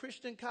Jarvis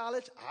Christian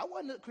College. I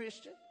wasn't a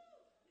Christian.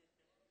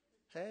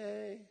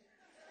 Hey.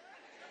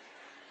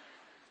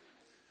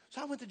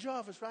 So I went to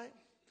Jarvis, right?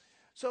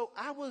 So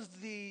I was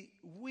the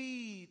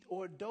weed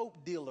or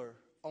dope dealer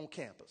on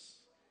campus.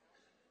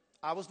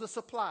 I was the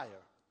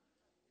supplier.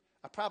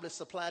 I probably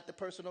supplied the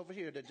person over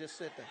here that just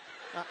said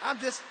that. I'm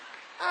just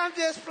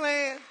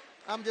playing.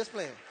 I'm just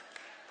playing.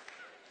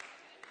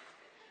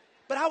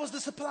 But I was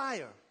the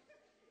supplier.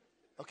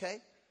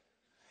 Okay?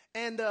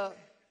 And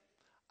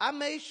I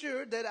made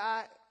sure that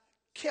I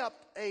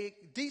kept a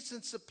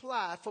decent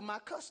supply for my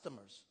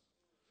customers.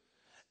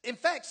 In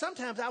fact,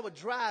 sometimes I would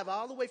drive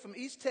all the way from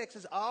East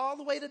Texas all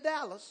the way to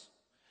Dallas,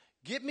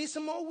 get me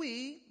some more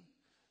weed,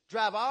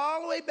 drive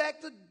all the way back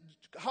to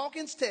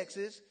Hawkins,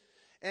 Texas,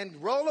 and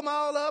roll them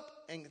all up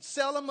and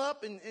sell them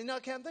up and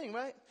that kind of thing,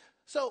 right?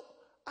 So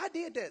I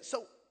did that.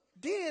 So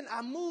then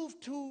I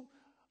moved to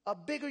a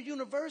bigger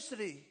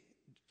university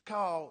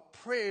called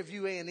Prairie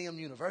View A&M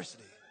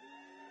University.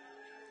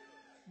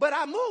 But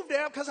I moved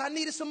there because I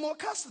needed some more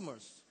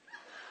customers.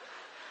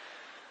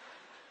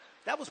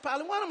 That was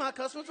probably one of my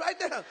customers right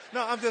there.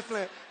 No, I'm just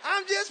playing.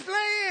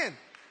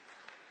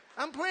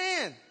 I'm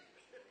playing.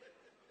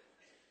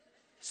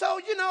 So,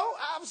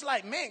 I was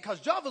like, man,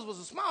 because Jarvis was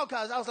a small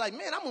college, I was like,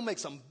 man, I'm going to make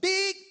some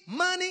big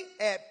money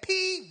at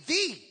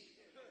PV.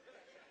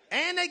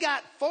 And they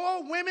got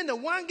 4 women to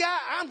 1 guy.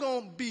 I'm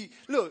going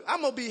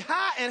to be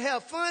high and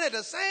have fun at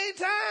the same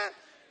time.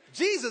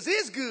 Jesus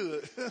is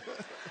good.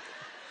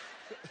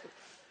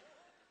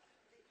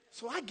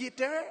 So I get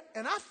there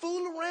and I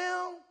fool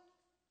around.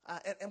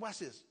 And watch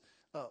this.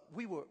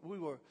 We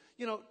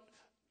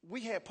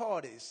had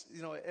parties.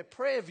 At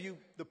Prairie View,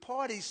 the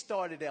parties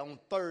started on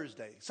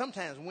Thursday,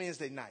 sometimes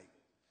Wednesday night.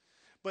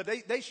 But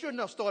they sure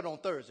enough started on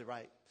Thursday,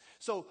 right?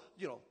 So,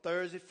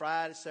 Thursday,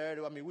 Friday,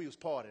 Saturday, we was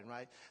partying,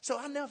 right? So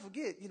I'll never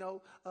forget,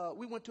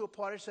 we went to a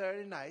party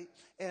Saturday night,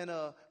 and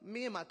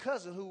me and my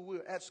cousin, who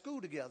were at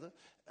school together,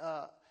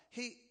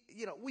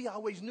 we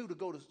always knew to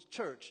go to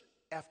church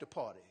after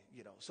party,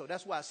 So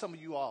that's why some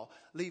of you all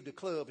leave the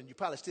club, and you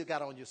probably still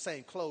got on your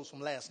same clothes from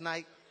last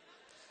night,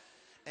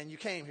 and you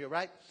came here,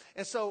 right?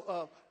 And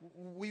so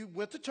we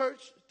went to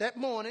church that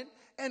morning,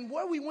 and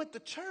where we went to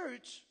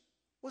church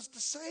was the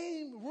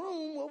same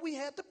room where we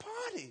had the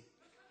party.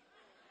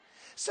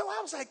 So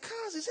I was like,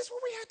 cuz, is this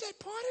where we had that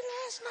party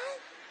last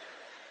night?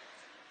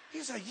 He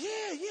was like,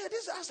 yeah.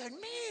 I was like,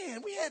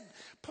 man, we had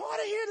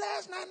party here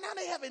last night. Now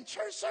they having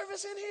church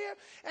service in here.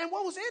 And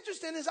what was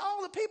interesting is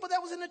all the people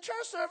that was in the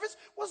church service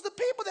was the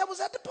people that was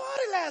at the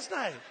party last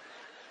night.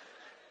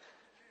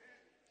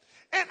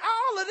 And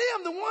all of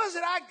them,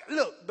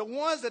 the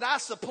ones that I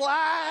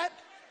supplied,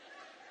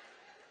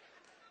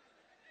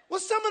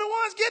 was some of the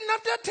ones getting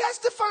up there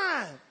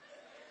testifying.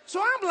 So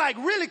I'm like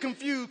really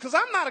confused because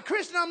I'm not a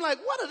Christian. I'm like,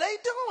 what are they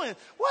doing?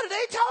 What are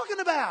they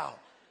talking about?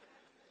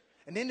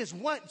 And then this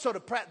one, so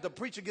the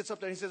preacher gets up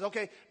there and he says,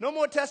 okay, no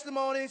more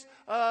testimonies.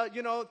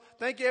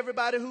 Thank you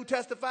everybody who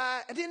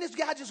testified. And then this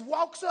guy just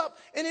walks up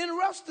and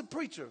interrupts the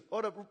preacher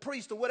or the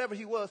priest or whatever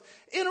he was,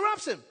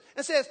 interrupts him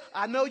and says,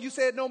 I know you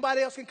said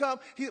nobody else can come,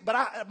 but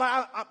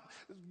I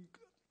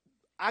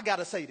I got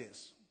to say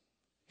this.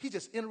 He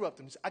just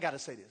interrupted me. He said, I got to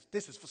say this.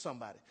 This is for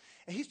somebody.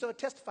 And he started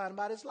testifying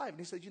about his life. And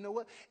he said, you know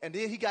what? And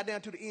then he got down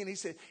to the end. He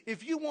said,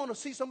 if you want to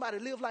see somebody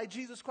live like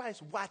Jesus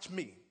Christ, watch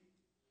me.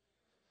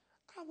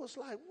 I was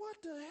like, what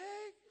the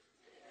heck?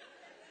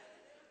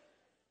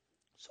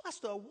 So I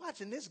started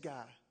watching this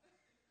guy.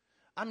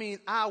 I mean,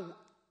 I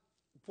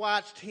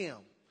watched him.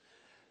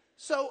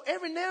 So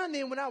every now and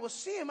then when I would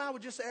see him, I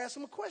would just ask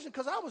him a question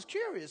because I was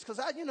curious. Because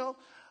I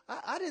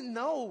didn't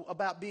know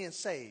about being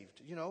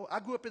saved. I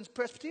grew up in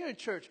Presbyterian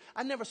church.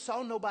 I never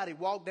saw nobody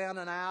walk down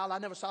an aisle. I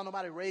never saw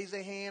nobody raise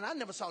their hand. I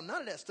never saw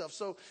none of that stuff.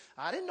 So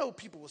I didn't know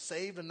people were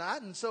saved or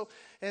not. And so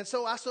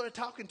I started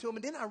talking to him.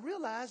 And then I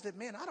realized that,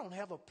 man, I don't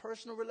have a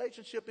personal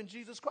relationship in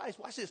Jesus Christ.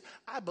 Watch this.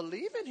 I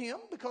believe in him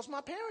because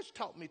my parents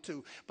taught me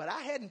to. But I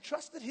hadn't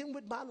trusted him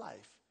with my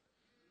life.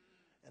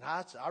 And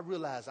I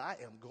realized I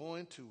am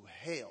going to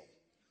hell.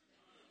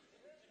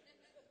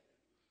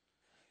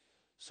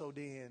 So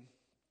then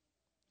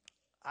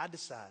I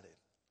decided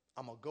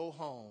I'm going to go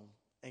home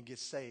and get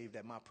saved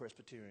at my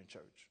Presbyterian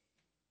church.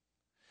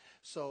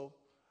 So,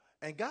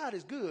 and God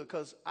is good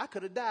because I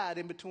could have died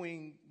in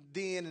between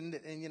then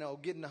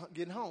and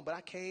getting home. But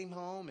I came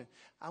home and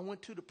I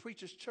went to the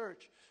preacher's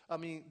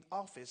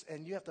office.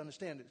 And you have to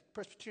understand that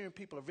Presbyterian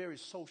people are very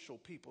social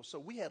people. So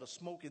we had a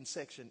smoking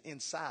section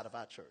inside of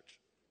our church.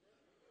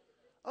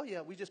 Oh,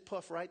 yeah, we just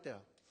puffed right there.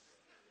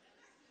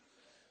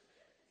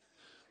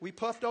 We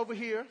puffed over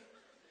here.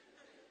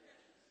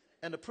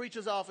 And the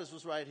preacher's office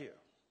was right here.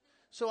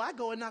 So I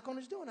go and knock on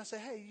his door, and I say,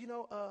 hey,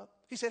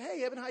 he said,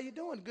 hey, Evan, how you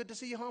doing? Good to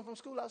see you home from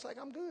school. I was like,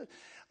 I'm good.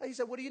 He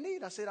said, what do you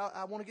need? I said,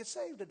 I want to get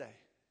saved today.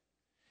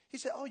 He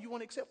said, oh, you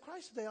want to accept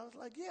Christ today? I was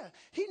like, yeah.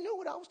 He knew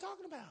what I was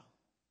talking about.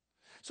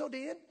 So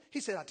then he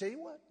said, I'll tell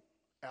you what,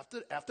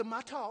 after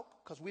my talk,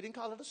 because we didn't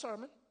call it a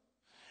sermon,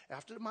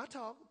 after my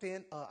talk,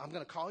 then I'm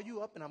going to call you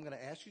up, and I'm going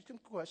to ask you some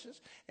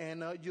questions,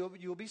 and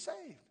you'll be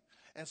saved.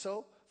 And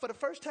so for the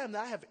first time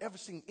that I have ever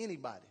seen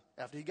anybody,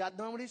 after he got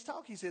done with his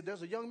talk, he said,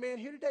 there's a young man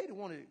here today that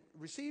want to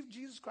receive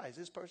Jesus Christ,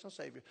 his personal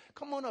Savior.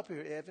 Come on up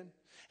here, Evan.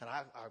 And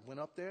I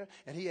went up there,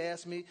 and he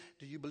asked me,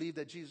 do you believe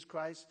that Jesus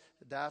Christ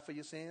died for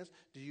your sins?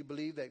 Do you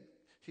believe that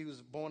he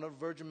was born of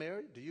Virgin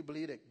Mary? Do you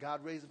believe that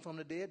God raised him from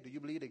the dead? Do you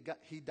believe that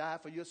he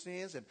died for your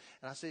sins? And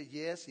I said,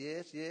 yes.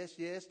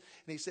 And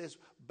he says,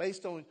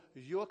 based on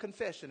your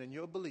confession and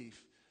your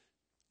belief,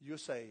 you're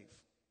saved.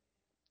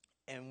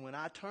 And when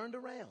I turned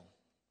around,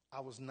 I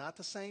was not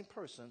the same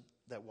person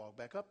that walked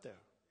back up there.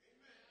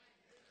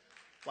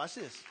 Watch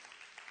this.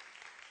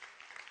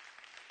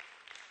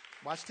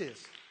 Watch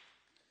this.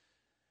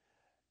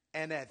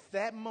 And at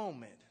that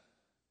moment,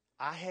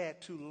 I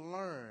had to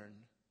learn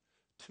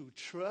to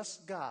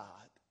trust God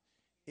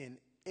in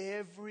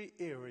every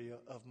area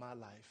of my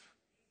life.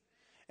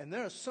 And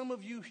there are some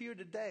of you here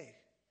today.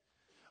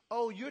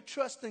 Oh, you're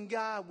trusting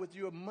God with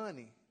your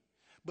money,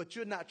 but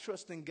you're not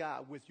trusting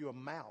God with your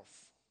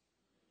mouth.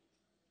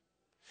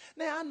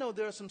 Now, I know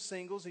there are some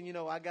singles, and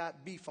I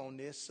got beef on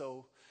this,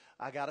 so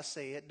I got to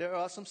say it. There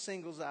are some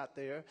singles out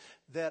there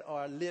that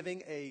are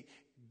living a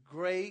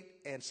great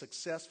and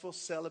successful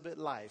celibate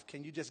life.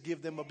 Can you just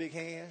give them a big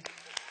hand?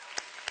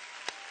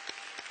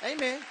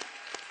 Amen.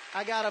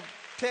 I got a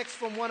text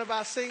from one of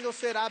our singles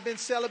said, I've been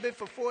celibate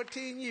for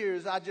 14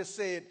 years. I just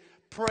said,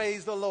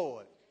 praise the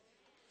Lord.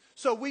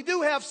 So we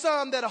do have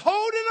some that are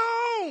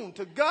holding on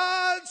to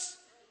God's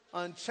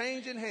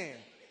unchanging hand.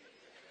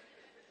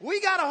 We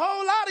got a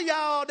whole lot of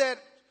y'all that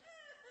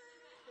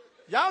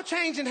y'all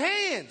changing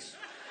hands.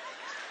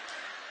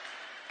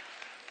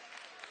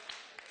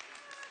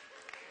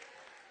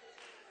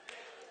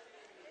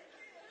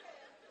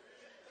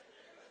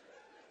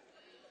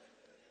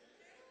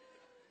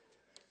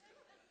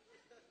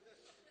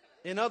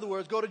 In other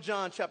words, go to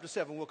John chapter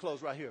 7. We'll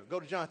close right here. Go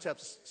to John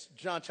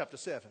chapter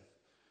 7.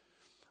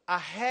 I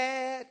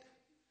had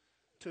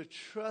to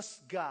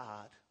trust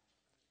God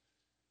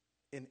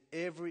in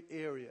every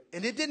area.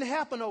 And it didn't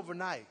happen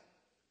overnight,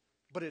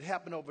 but it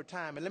happened over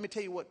time. And let me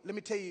tell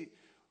you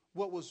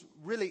what was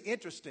really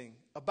interesting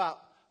about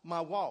my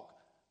walk.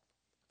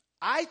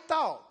 I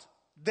thought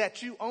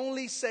that you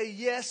only say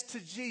yes to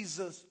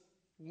Jesus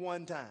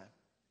one time.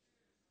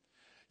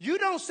 You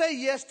don't say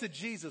yes to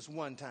Jesus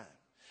one time.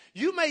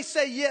 You may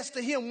say yes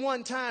to him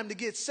one time to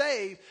get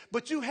saved,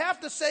 but you have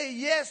to say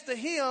yes to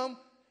him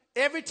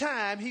every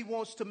time he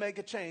wants to make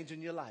a change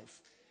in your life.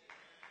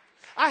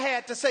 I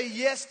had to say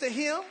yes to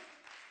him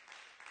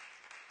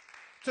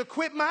to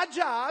quit my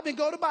job and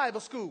go to Bible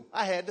school.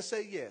 I had to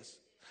say yes.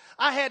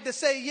 I had to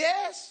say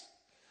yes,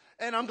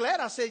 and I'm glad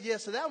I said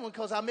yes to that one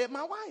because I met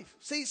my wife.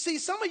 See,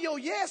 some of your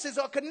yeses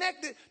are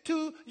connected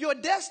to your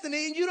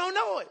destiny and you don't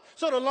know it.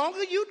 So the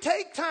longer you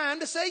take time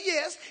to say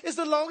yes, is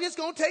the longer it's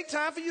going to take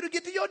time for you to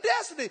get to your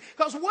destiny.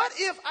 Because what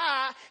if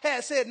I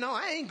had said, no,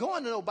 I ain't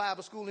going to no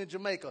Bible school in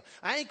Jamaica.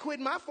 I ain't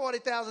quitting my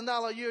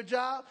 $40,000 a year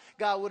job.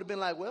 God would have been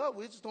like, well,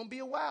 it's just going to be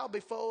a while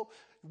before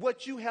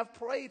what you have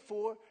prayed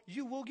for,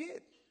 you will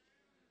get.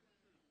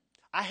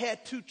 I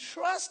had to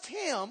trust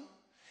him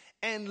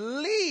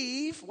and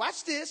leave,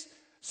 watch this,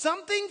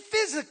 something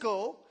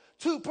physical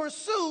to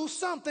pursue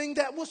something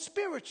that was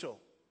spiritual.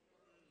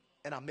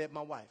 And I met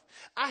my wife.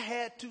 I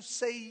had to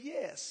say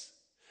yes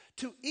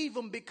to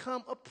even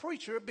become a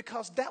preacher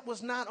because that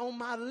was not on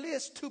my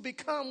list to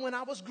become when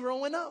I was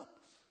growing up.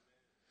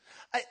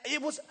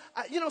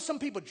 Some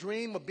people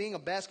dream of being a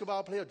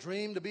basketball player,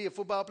 dream to be a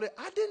football player.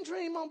 I didn't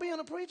dream on being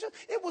a preacher.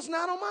 It was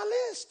not on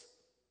my list.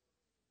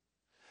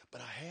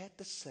 But I had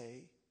to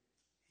say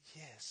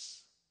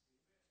yes.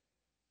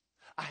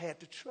 I had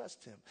to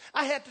trust him.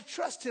 I had to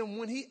trust him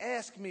when he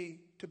asked me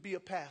to be a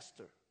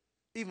pastor,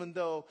 even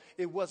though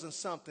it wasn't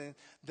something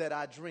that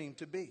I dreamed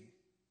to be.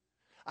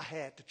 I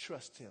had to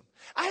trust him.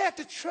 I had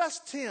to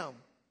trust him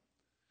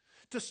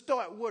to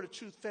start Word of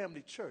Truth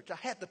Family Church. I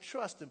had to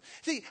trust him.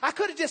 See, I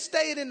could have just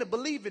stayed in the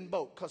believing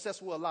boat, because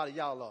that's where a lot of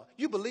y'all are.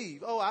 You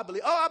believe. Oh, I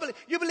believe. Oh, I believe.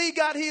 You believe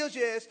God heals?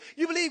 Yes.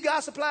 You believe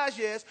God supplies?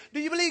 Yes. Do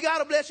you believe God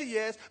will bless you?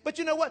 Yes. But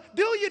you know what?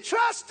 Do you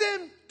trust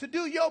him to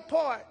do your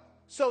part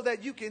so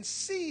that you can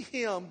see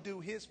him do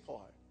his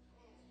part?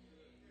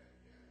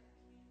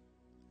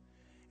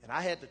 And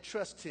I had to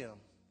trust him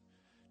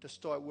to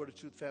start Word of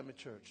Truth Family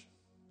Church.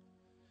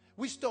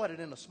 We started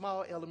in a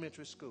small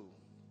elementary school.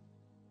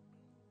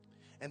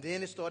 And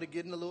then it started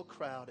getting a little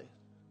crowded.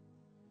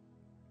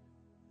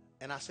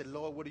 And I said,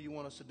 Lord, what do you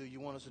want us to do? You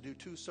want us to do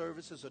 2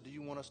 services, or do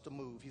you want us to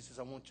move? He says,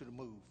 I want you to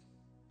move.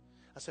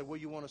 I said, where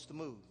do you want us to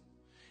move?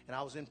 And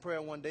I was in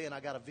prayer one day and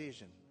I got a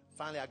vision.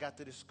 Finally, I got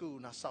to this school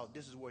and I saw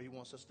this is where he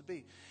wants us to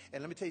be.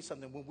 And let me tell you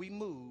something. When we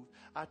moved,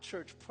 our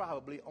church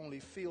probably only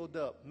filled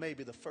up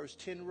maybe the first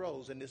 10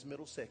 rows in this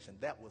middle section.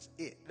 That was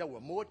it. There were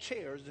more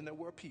chairs than there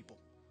were people.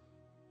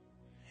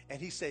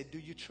 And he said, do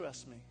you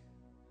trust me?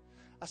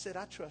 I said,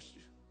 I trust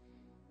you.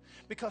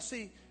 Because,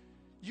 see,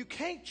 you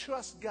can't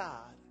trust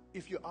God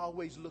if you're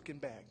always looking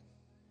back.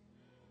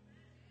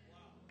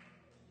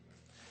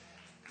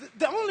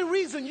 The only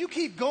reason you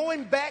keep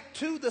going back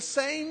to the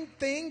same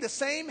thing, the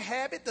same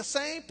habit, the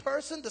same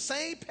person, the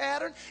same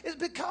pattern is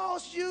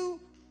because you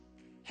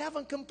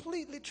haven't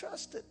completely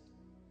trusted.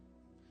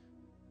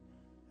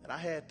 And I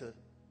had to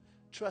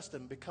trust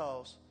him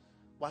because,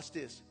 watch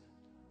this,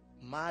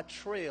 my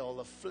trail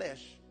of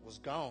flesh was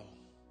gone.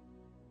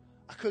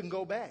 I couldn't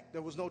go back.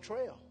 There was no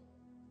trail.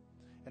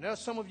 And there are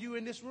some of you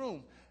in this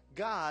room,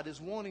 God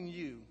is wanting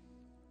you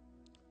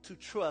to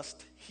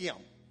trust him.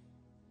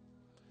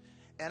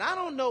 And I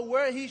don't know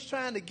where he's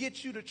trying to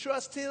get you to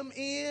trust him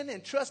in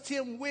and trust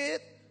him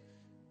with.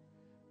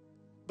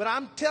 But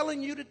I'm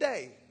telling you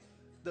today,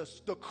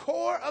 the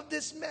core of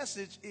this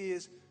message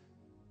is,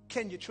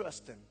 can you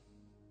trust him?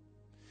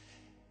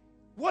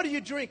 What are you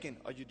drinking?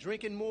 Are you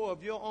drinking more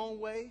of your own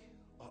way,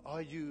 or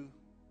are you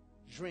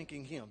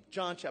drinking him?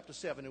 John chapter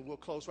 7, and we'll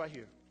close right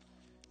here.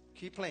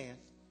 Keep playing.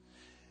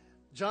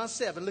 John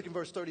 7, look in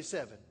verse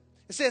 37.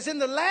 It says, in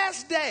the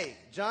last day,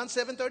 John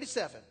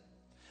 7:37,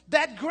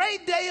 that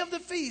great day of the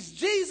feast,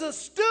 Jesus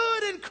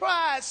stood and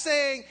cried,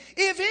 saying,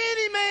 if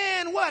any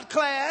man, what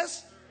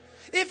class?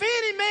 If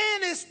any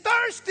man is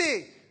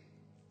thirsty,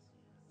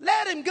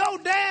 let him go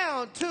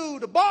down to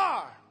the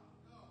bar.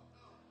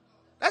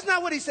 That's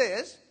not what he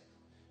says.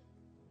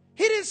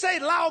 He didn't say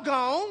log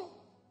on.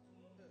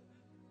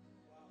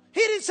 He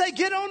didn't say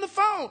get on the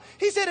phone.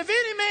 He said, if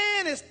any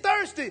man is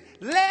thirsty,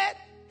 let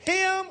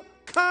him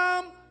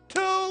come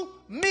to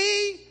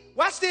me,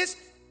 watch this,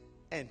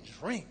 and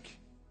drink.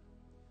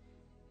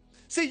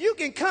 See, you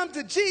can come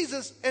to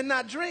Jesus and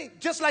not drink,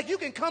 just like you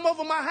can come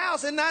over my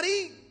house and not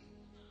eat.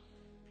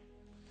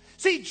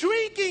 See,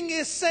 drinking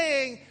is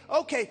saying,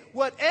 okay,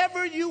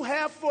 whatever you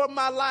have for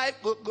my life,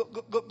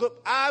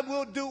 I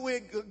will do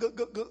it.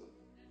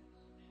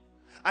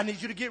 I need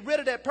you to get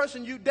rid of that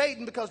person you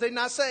dating because they're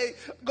not saved.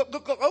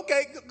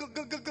 Okay.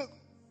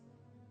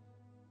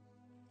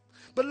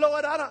 But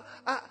Lord,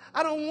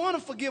 I don't want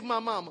to forgive my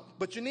mama,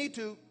 but you need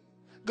to.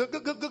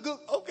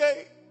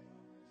 Okay.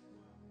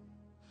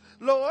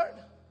 Lord,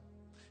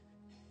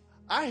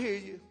 I hear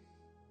you.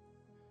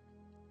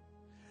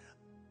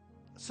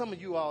 Some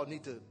of you all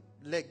need to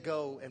let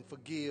go and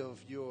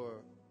forgive your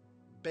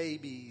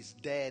babies,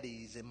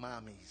 daddies, and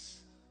mommies.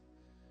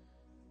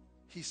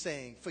 He's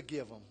saying,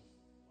 forgive them.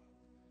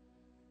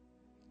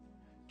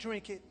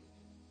 Drink it.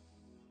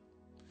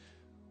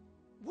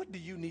 What do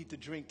you need to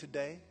drink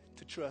today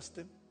to trust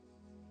him?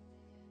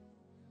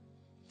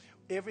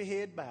 Every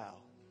head bow.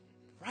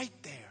 Right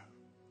there.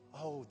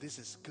 Oh, this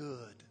is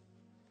good.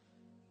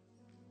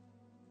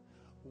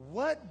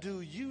 What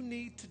do you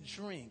need to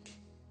drink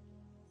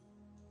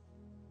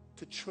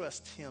to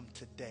trust him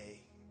today?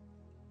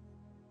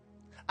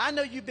 I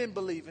know you've been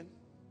believing,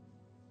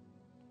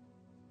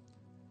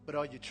 but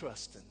are you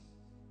trusting?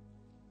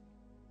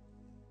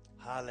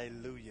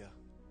 Hallelujah.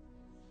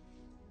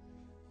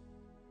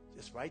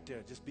 Just right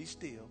there. Just be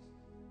still.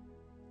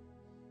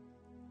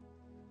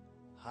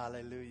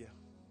 Hallelujah.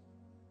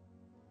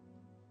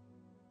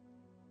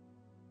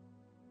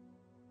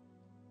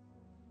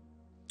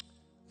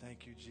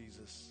 Thank you,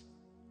 Jesus.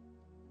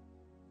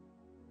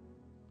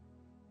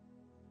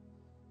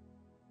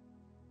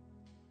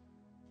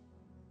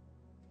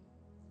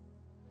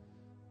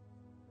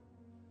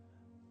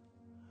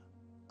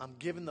 I'm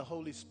giving the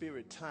Holy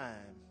Spirit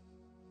time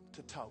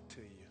to talk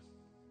to you.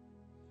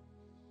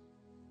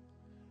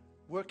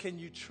 Where can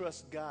you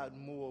trust God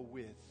more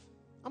with?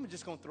 I'm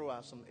just going to throw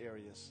out some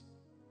areas.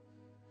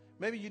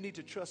 Maybe you need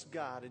to trust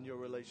God in your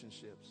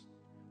relationships.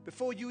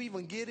 Before you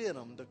even get in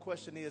them, the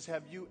question is,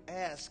 have you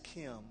asked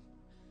him,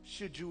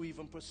 should you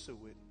even pursue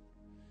it?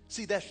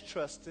 See, that's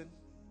trusting.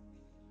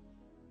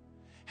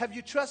 Have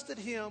you trusted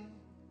him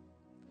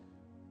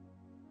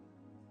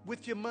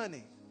with your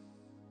money?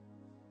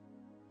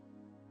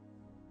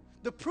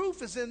 The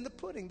proof is in the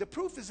pudding. The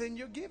proof is in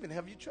your giving.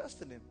 Have you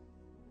trusted him?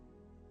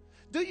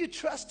 Do you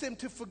trust him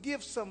to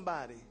forgive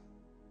somebody,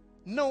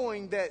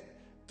 knowing that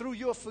through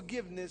your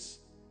forgiveness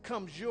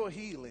comes your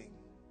healing?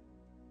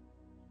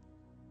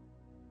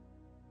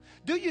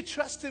 Do you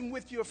trust him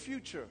with your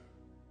future?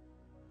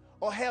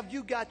 Or have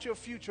you got your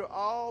future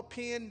all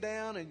pinned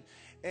down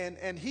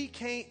and he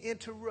can't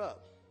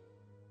interrupt?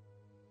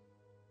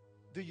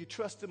 Do you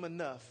trust him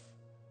enough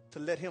to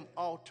let him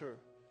alter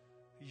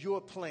your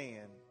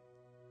plan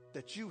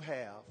that you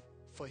have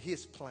for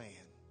his plan?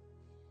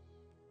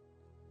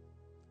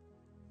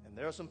 And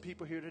there are some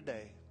people here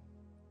today,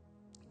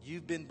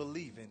 you've been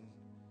believing,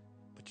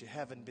 but you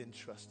haven't been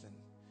trusting.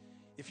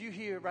 If you're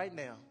here right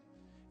now,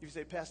 if you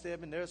say, Pastor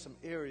Edmund, there are some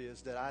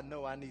areas that I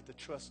know I need to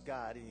trust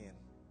God in,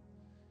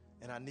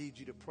 and I need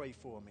you to pray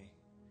for me.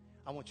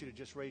 I want you to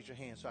just raise your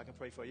hand so I can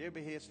pray for you.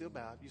 Everybody head still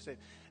bowed. You say,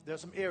 there are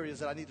some areas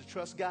that I need to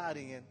trust God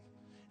in,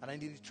 and I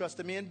need to trust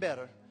him in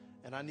better,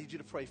 and I need you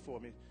to pray for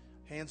me.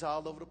 Hands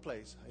all over the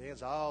place.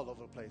 Hands all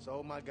over the place.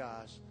 Oh, my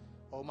gosh.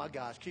 Oh, my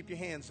gosh. Keep your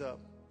hands up.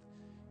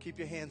 Keep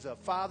your hands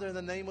up. Father, in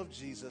the name of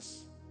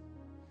Jesus,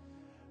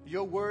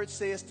 your word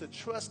says to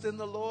trust in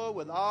the Lord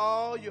with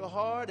all your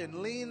heart and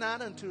lean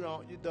not unto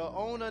their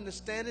own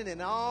understanding. In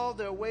all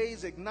their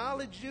ways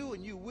acknowledge you,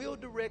 and you will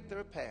direct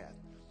their path.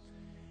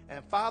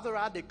 And Father,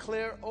 I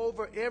declare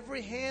over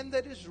every hand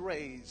that is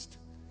raised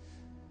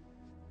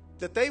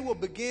that they will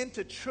begin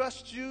to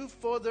trust you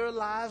for their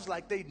lives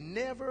like they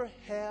never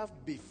have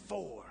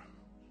before.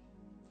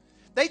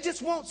 They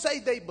just won't say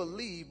they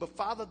believe, but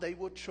Father, they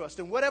will trust.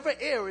 In whatever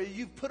area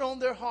you've put on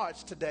their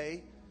hearts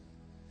today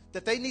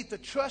that they need to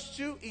trust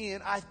you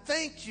in, I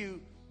thank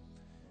you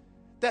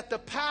that the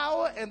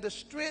power and the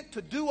strength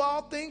to do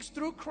all things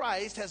through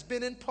Christ has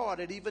been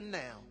imparted even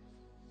now.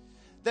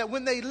 That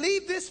when they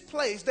leave this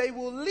place, they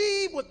will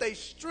leave with a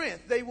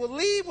strength. They will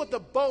leave with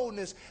a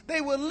boldness. They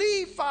will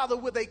leave, Father,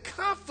 with a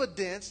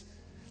confidence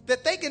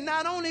that they can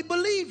not only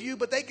believe you,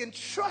 but they can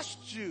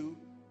trust you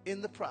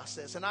in the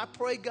process. And I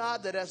pray,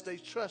 God, that as they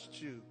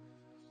trust you,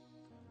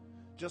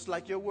 just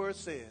like your word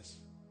says,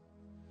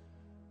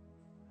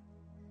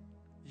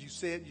 you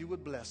said you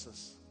would bless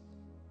us.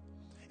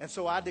 And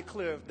so I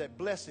declare that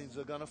blessings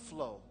are going to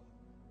flow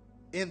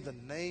in the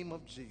name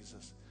of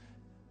Jesus.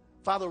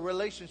 Father,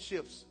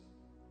 relationships,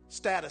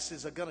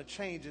 statuses are going to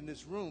change in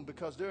this room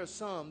because there are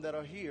some that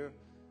are here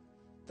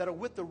that are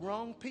with the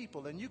wrong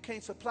people, and you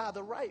can't supply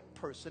the right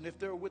person if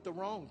they're with the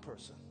wrong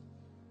person.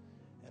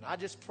 And I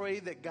just pray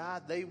that,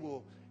 God, they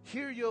will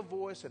hear your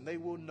voice and they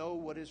will know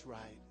what is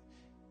right.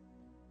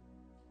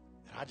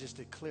 And I just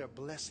declare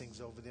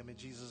blessings over them in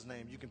Jesus'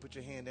 name. You can put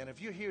your hand down.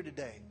 If you're here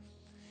today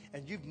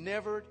and you've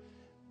never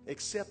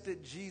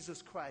accepted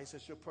Jesus Christ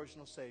as your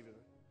personal Savior,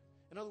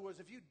 in other words,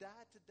 if you died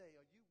today,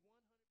 are you